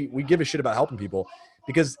 man. Like we give a shit about helping people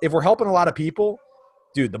because if we're helping a lot of people,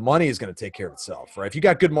 dude, the money is going to take care of itself, right? If you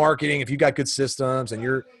got good marketing, if you got good systems, and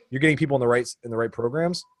you're getting people in the right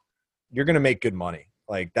programs, you're going to make good money.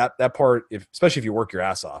 Like that part, especially if you work your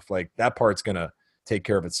ass off, like that part's going to take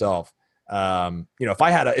care of itself. You know, if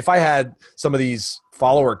I had some of these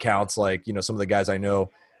follower counts, like, you know, some of the guys I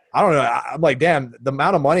know, I don't know. I'm like, damn, the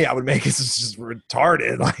amount of money I would make is just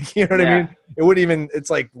retarded. Like, you know what I mean? It wouldn't even, it's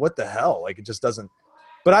like, what the hell? Like, it just doesn't,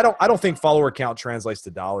 but I don't think follower count translates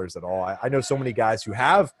to dollars at all. I know so many guys who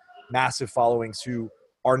have massive followings who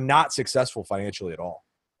are not successful financially at all.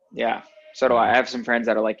 Yeah. So do I. I have some friends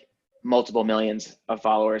that are like multiple millions of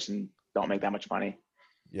followers and don't make that much money.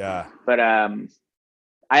 Yeah. But I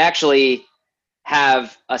actually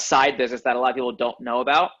have a side business that a lot of people don't know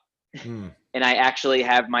about. And I actually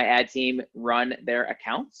have my ad team run their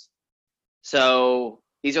accounts. So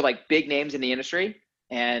these are like big names in the industry.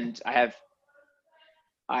 And I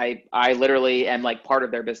literally am like part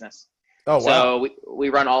of their business. Oh, wow. So we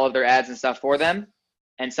run all of their ads and stuff for them.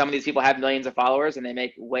 And some of these people have millions of followers and they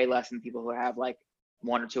make way less than people who have like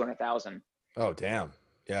 100 or 200,000. Oh, damn.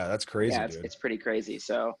 Yeah, that's crazy. Yeah, dude. It's pretty crazy.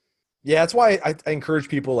 So yeah, that's why I encourage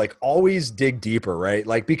people, like, always dig deeper, right?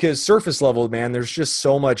 Like, because surface level, man, there's just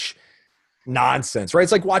so much nonsense, right?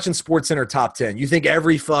 It's like watching SportsCenter top 10. You think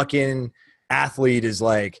every fucking athlete is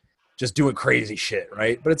like just doing crazy shit,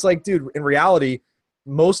 right? But it's like, dude, in reality,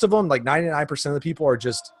 most of them, like 99% of the people are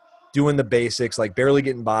just doing the basics, like barely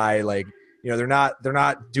getting by. Like, they're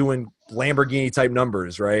not doing Lamborghini type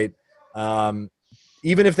numbers, right?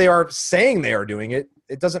 Even if they are saying they are doing it,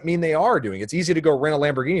 it doesn't mean they are doing it. It's easy to go rent a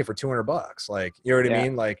Lamborghini for $200. Like, you know what I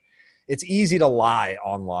mean? Like, it's easy to lie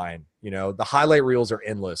online. The highlight reels are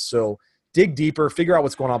endless. So dig deeper, figure out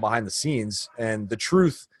what's going on behind the scenes, and the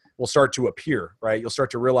truth will start to appear, right? You'll start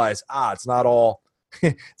to realize, it's not all,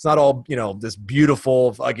 this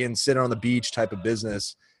beautiful, again, sitting on the beach type of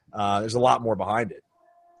business. There's a lot more behind it.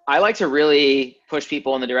 I like to really push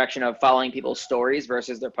people in the direction of following people's stories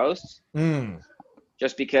versus their posts.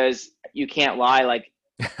 Just because you can't lie. Like,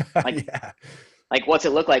 like what's it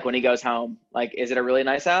look like when he goes home? Like, is it a really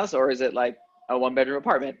nice house, or is it like a 1-bedroom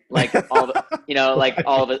apartment? Like all of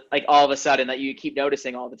a sudden that you keep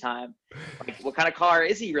noticing all the time. Like, what kind of car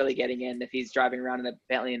is he really getting in if he's driving around in a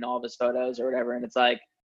Bentley in all of his photos or whatever? And it's like,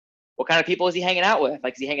 what kind of people is he hanging out with?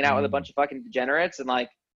 Like, is he hanging out with a bunch of fucking degenerates? And like,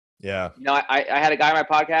 I had a guy on my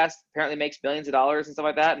podcast, apparently makes millions of dollars and stuff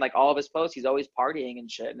like that. And like all of his posts, he's always partying and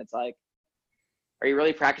shit. And it's like, are you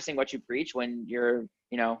really practicing what you preach when you're,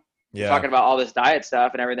 you're talking about all this diet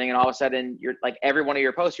stuff and everything, and all of a sudden you're like, every one of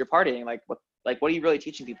your posts, you're partying? Like, what are you really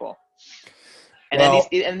teaching people? And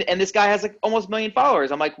then this guy has like almost 1 million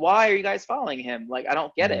followers. I'm like, why are you guys following him? Like, I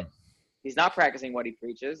don't get it. He's not practicing what he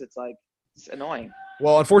preaches. It's like, it's annoying.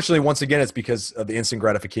 Well, unfortunately, once again, it's because of the instant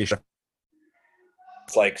gratification.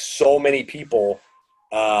 It's like so many people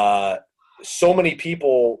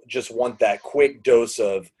just want that quick dose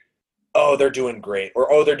of, oh, they're doing great,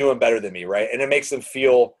 or, oh, they're doing better than me, right? And it makes them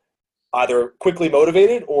feel either quickly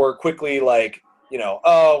motivated or quickly like,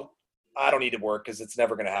 oh, I don't need to work because it's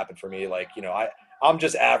never going to happen for me. Like, I'm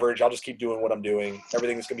just average. I'll just keep doing what I'm doing.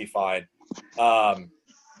 Everything's going to be fine.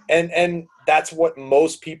 And that's what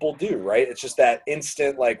most people do, right? It's just that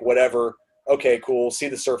instant, like, whatever, okay, cool, see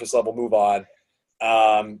the surface level, move on,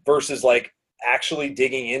 versus like actually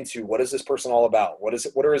digging into what is this person all about? What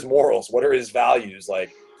are his morals? What are his values?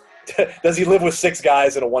 Like, does he live with 6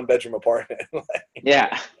 guys in a 1-bedroom apartment?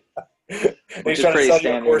 Yeah. He's trying to sell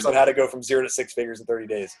you a course on how to go from 0 to 6 figures in 30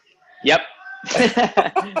 days. Yep.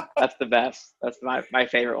 That's the best. That's my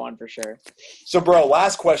favorite one for sure. So, bro,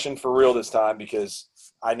 last question for real this time, because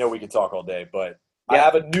I know we could talk all day, but I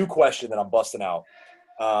have a new question that I'm busting out.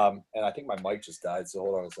 And I think my mic just died, so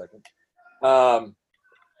hold on a second.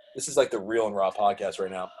 This is like the Real and Raw podcast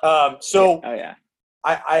right now.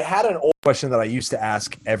 I had an old question that I used to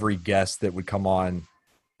ask every guest that would come on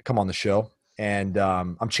the show, and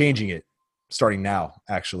I'm changing it starting now,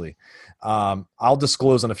 actually. I'll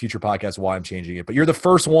disclose on a future podcast why I'm changing it, but you're the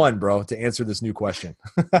first one, bro, to answer this new question.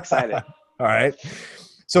 Excited. All right.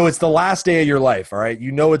 So it's the last day of your life, all right?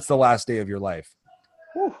 It's the last day of your life.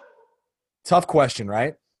 Whew. Tough question,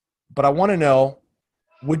 right? But I want to know,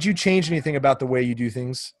 would you change anything about the way you do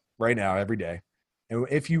things right now, every day? And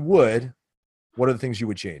if you would, what are the things you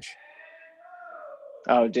would change?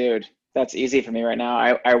 Oh, dude, that's easy for me right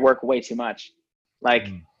now. I work way too much. Like,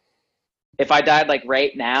 if I died like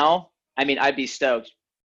right now, I mean, I'd be stoked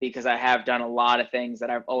because I have done a lot of things that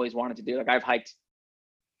I've always wanted to do. Like, I've hiked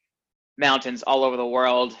mountains all over the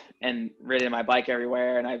world and ridden my bike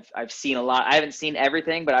everywhere, and I've seen a lot. I haven't seen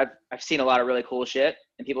everything, but I've seen a lot of really cool shit.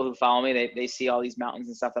 And people who follow me, they see all these mountains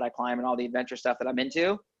and stuff that I climb and all the adventure stuff that I'm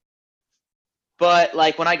into. But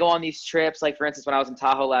like, when I go on these trips, like for instance, when I was in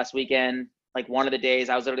Tahoe last weekend, like one of the days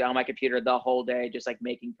I was literally on my computer the whole day, just like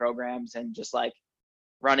making programs and just like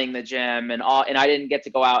running the gym and all. And I didn't get to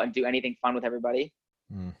go out and do anything fun with everybody.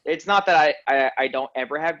 It's not that I don't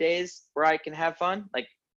ever have days where I can have fun. Like,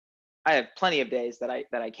 I have plenty of days that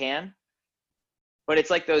I can, but it's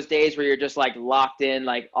like those days where you're just like locked in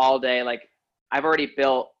like all day. Like, I've already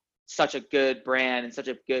built such a good brand and such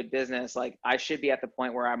a good business. Like, I should be at the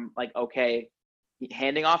point where I'm like, okay,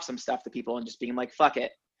 handing off some stuff to people and just being like, fuck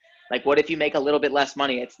it. Like, what if you make a little bit less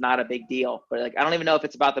money? It's not a big deal. But like, I don't even know if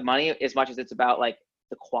it's about the money as much as it's about like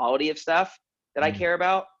the quality of stuff that I care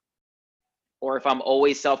about. Or if I'm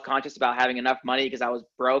always self-conscious about having enough money because I was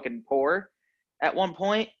broke and poor at one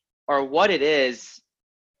point, or what it is.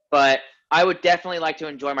 But I would definitely like to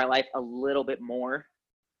enjoy my life a little bit more.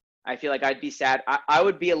 I feel like I'd be sad. I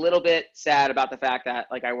would be a little bit sad about the fact that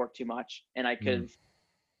like I work too much and I could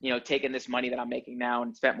have, taken this money that I'm making now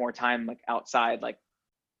and spent more time like outside, like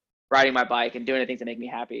riding my bike and doing the things that make me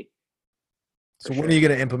happy. So when are you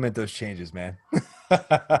going to implement those changes, man?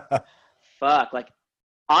 Fuck. Like,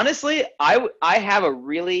 honestly, I have a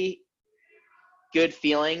really good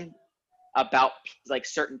feeling about like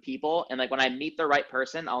certain people. And like when I meet the right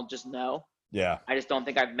person, I'll just know. Yeah. I just don't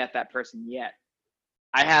think I've met that person yet.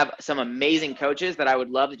 I have some amazing coaches that I would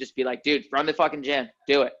love to just be like, dude, run the fucking gym,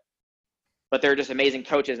 do it. But they're just amazing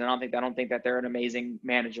coaches, and I don't think that they're an amazing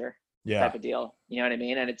manager type of deal. You know what I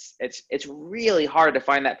mean? And it's really hard to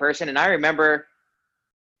find that person. And I remember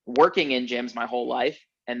working in gyms my whole life,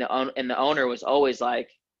 and the owner was always like,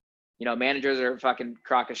 you know, managers are a fucking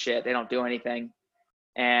crock of shit. They don't do anything,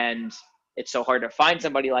 and it's so hard to find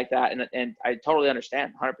somebody like that. And I totally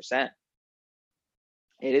understand, 100%.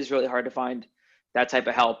 It is really hard to find that type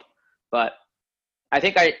of help, but I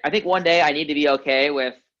think one day I need to be okay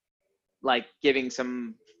with like giving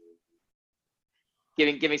some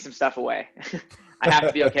stuff away. I have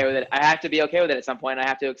to be okay with it. I have to be okay with it at some point. I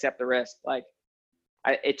have to accept the risk. Like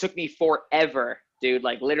it took me forever, dude.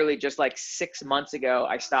 Like literally just like 6 months ago,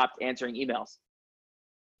 I stopped answering emails.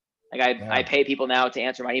 Like I pay people now to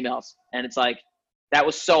answer my emails, and it's like, that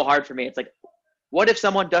was so hard for me. It's like, what if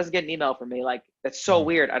someone doesn't get an email from me? Like, that's so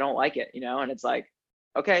weird. I don't like it, you know? And it's like,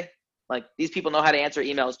 okay, like these people know how to answer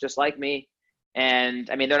emails just like me. And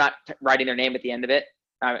I mean, they're not writing their name at the end of it.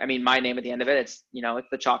 I mean, my name at the end of it. It's, you know, it's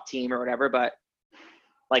the Chalk team or whatever. But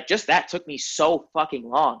like, just that took me so fucking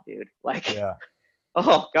long, dude. Like,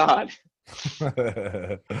 oh God.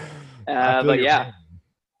 But yeah.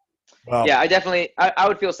 Well, yeah, I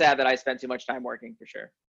would feel sad that I spent too much time working, for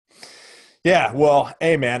sure. Yeah. Well,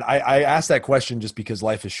 hey man, I asked that question just because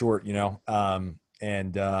life is short, you know?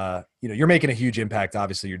 And you know, you're making a huge impact.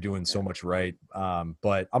 Obviously you're doing so much right.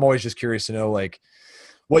 But I'm always just curious to know like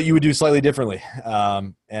what you would do slightly differently.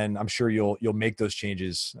 And I'm sure you'll make those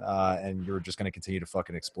changes, and you're just going to continue to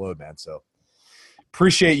fucking explode, man. So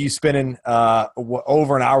appreciate you spending,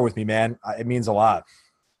 over an hour with me, man. It means a lot.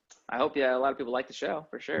 I hope, a lot of people like the show,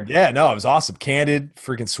 for sure. Yeah, no, it was awesome. Candid,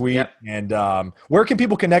 freaking sweet. Yep. And where can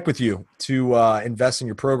people connect with you to invest in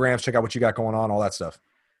your programs, check out what you got going on, all that stuff?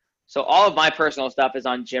 So all of my personal stuff is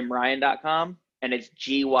on jimryan.com, and it's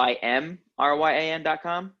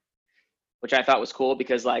GYMRYAN.com, which I thought was cool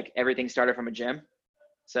because like everything started from a gym.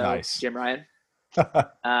 So nice. Jim Ryan.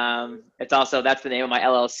 It's also, that's the name of my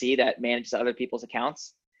LLC that manages other people's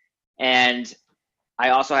accounts. And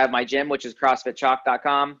I also have my gym, which is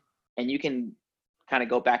CrossFitChalk.com. And you can kind of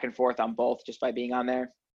go back and forth on both just by being on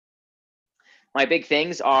there. My big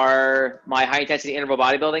things are my high intensity interval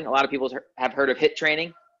bodybuilding. A lot of people have heard of HIIT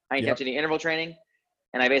training, high intensity interval training.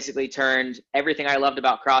 And I basically turned everything I loved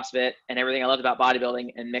about CrossFit and everything I loved about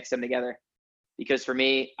bodybuilding and mixed them together. Because for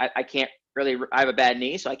me, I can't really, I have a bad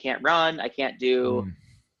knee, so I can't run. I can't do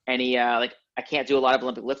any, I can't do a lot of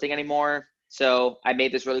Olympic lifting anymore. So I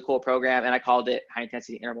made this really cool program and I called it high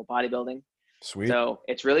intensity interval bodybuilding. Sweet. So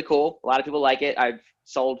it's really cool. A lot of people like it. I've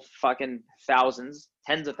sold fucking thousands,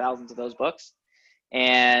 tens of thousands of those books.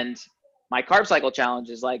 And my carb cycle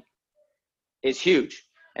challenge is huge.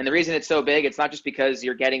 And the reason it's so big, it's not just because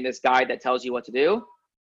you're getting this guide that tells you what to do,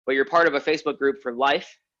 but you're part of a Facebook group for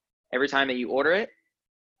life every time that you order it.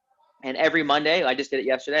 And every Monday, I just did it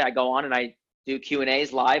yesterday, I go on and I do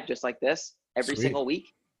Q&As live just like this every single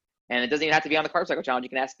week. And it doesn't even have to be on the carb cycle challenge. You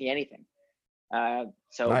can ask me anything.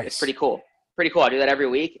 So nice. It's pretty cool. Pretty cool. I do that every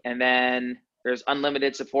week. And then there's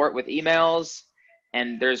unlimited support with emails.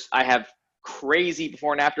 And I have crazy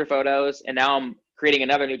before and after photos. And now I'm creating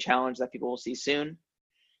another new challenge that people will see soon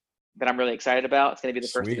that I'm really excited about. It's going to be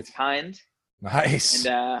the first of its kind. Nice.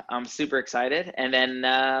 And I'm super excited. And then,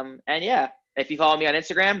 and yeah, if you follow me on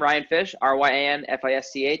Instagram, Ryan Fish,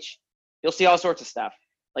 RYANFISCH, you'll see all sorts of stuff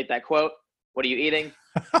like that quote. What are you eating?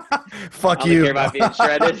 Fuck you. I don't care about being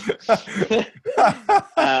shredded.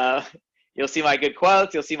 You'll see my good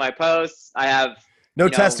quotes. You'll see my posts. I have no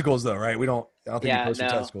testicles though, right? I don't think you post your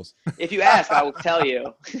testicles. If you ask, I will tell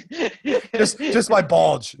you. just my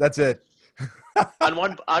bulge. That's it. on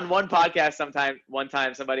one podcast, one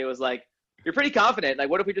time somebody was like, "You're pretty confident. Like,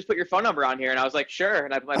 what if we just put your phone number on here?" And I was like, "Sure."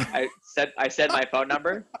 And I said my phone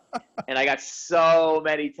number, and I got so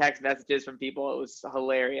many text messages from people. It was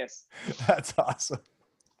hilarious. That's awesome.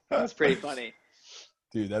 That's pretty funny.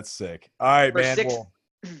 Dude, that's sick. All right, man.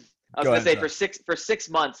 I was gonna say for 6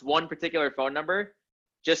 months, one particular phone number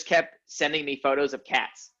just kept sending me photos of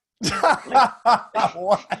cats.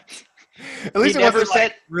 What? At least it wasn't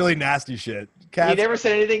like really nasty shit. Cats. He never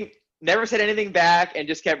said anything back, and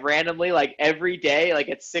just kept randomly, like every day, like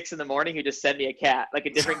at 6 a.m, he just sent me a cat, like a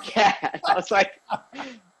different cat. I was like,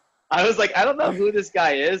 I don't know who this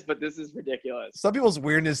guy is, but this is ridiculous. Some people's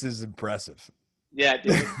weirdness is impressive. Yeah,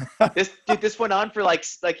 dude. This went on for like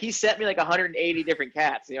he sent me like 180 different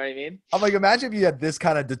cats. You know what I mean? I'm like, imagine if you had this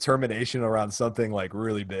kind of determination around something like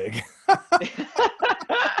really big.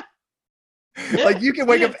 Like you can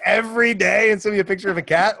wake up every day and send me a picture of a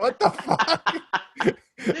cat. What the fuck?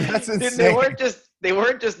 That's insane. Dude, they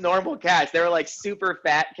weren't just normal cats. They were like super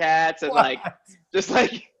fat cats and like just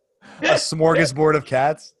like a smorgasbord of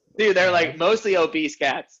cats. Dude, they're like mostly obese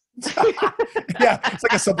cats. Yeah, it's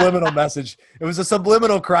like a subliminal message. It was a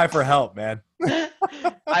subliminal cry for help, man.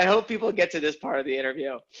 I hope people get to this part of the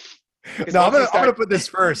interview. No, I'm gonna put this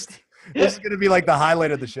first. This is gonna be like the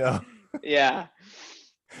highlight of the show. Yeah.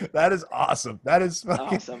 That is awesome. That is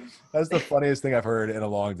awesome. That's the funniest thing I've heard in a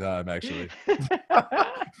long time, actually.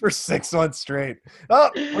 For 6 months straight.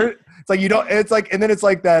 It's like you don't. It's like, and then it's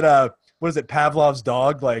like that. What is it? Pavlov's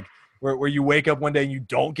dog. Like where you wake up one day and you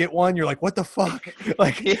don't get one. You're like, what the fuck?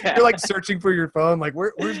 Like you're like searching for your phone. Like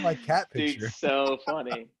where's my cat picture? Dude, so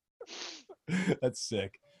funny. That's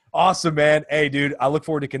sick. Awesome, man. Hey, dude, I look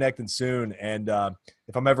forward to connecting soon. And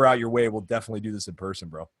if I'm ever out your way, we'll definitely do this in person,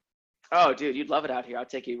 bro. Oh, dude, you'd love it out here. I'll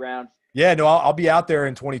take you around. Yeah, no, I'll be out there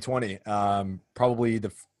in 2020, probably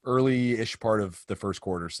the early-ish part of the first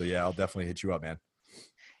quarter. So, yeah, I'll definitely hit you up, man.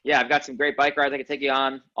 Yeah, I've got some great bike rides I can take you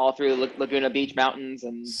on all through Laguna Beach Mountains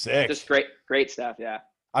and sick. Just great stuff, yeah.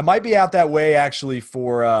 I might be out that way, actually,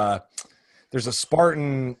 for there's a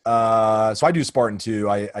Spartan. So I do Spartan, too.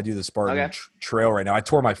 I do the Spartan trail right now. I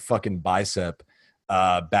tore my fucking bicep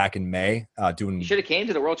back in May. You should have came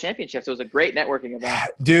to the World Championships. It was a great networking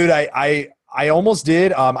event. Dude, I almost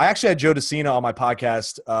did. I actually had Joe DeCina on my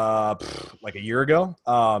podcast like a year ago,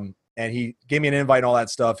 and he gave me an invite and all that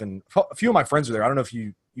stuff. And a few of my friends were there. I don't know if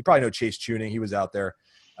you probably know Chase Tuning. He was out there.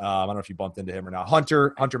 I don't know if you bumped into him or not.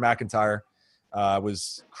 Hunter McIntyre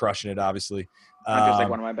was crushing it, obviously. Hunter's like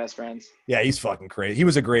one of my best friends. Yeah, he's fucking crazy. He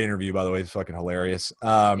was a great interview, by the way. He's fucking hilarious.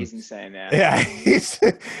 He's insane, man. Yeah, he's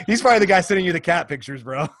probably the guy sending you the cat pictures,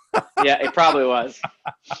 bro. Yeah, it probably was.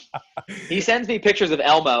 He sends me pictures of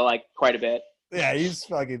Elmo like quite a bit. Yeah, he's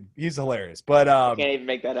hilarious. But I can't even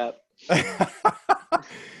make that up.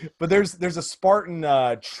 But there's a Spartan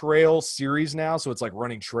trail series now, so it's like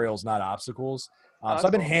running trails, not obstacles. So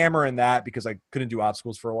I've been hammering that because I couldn't do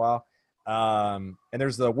obstacles for a while. And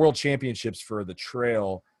there's the World Championships for the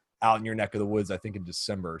trail out in your neck of the woods, I think in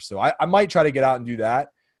December. So I might try to get out and do that.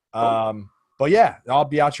 But yeah, I'll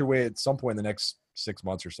be out your way at some point in the next 6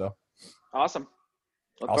 months or so. Awesome.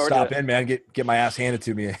 I'll stop in, man. Get my ass handed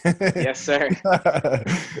to me. Yes, sir.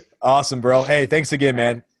 Awesome, bro. Hey, thanks again,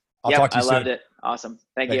 man. I'll talk to you soon. I loved it. Awesome.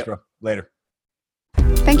 Thanks, you. Bro. Later.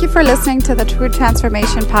 Thank you for listening to the True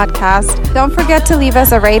Transformation Podcast. Don't forget to leave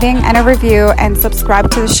us a rating and a review and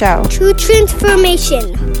subscribe to the show. True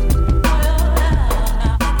Transformation.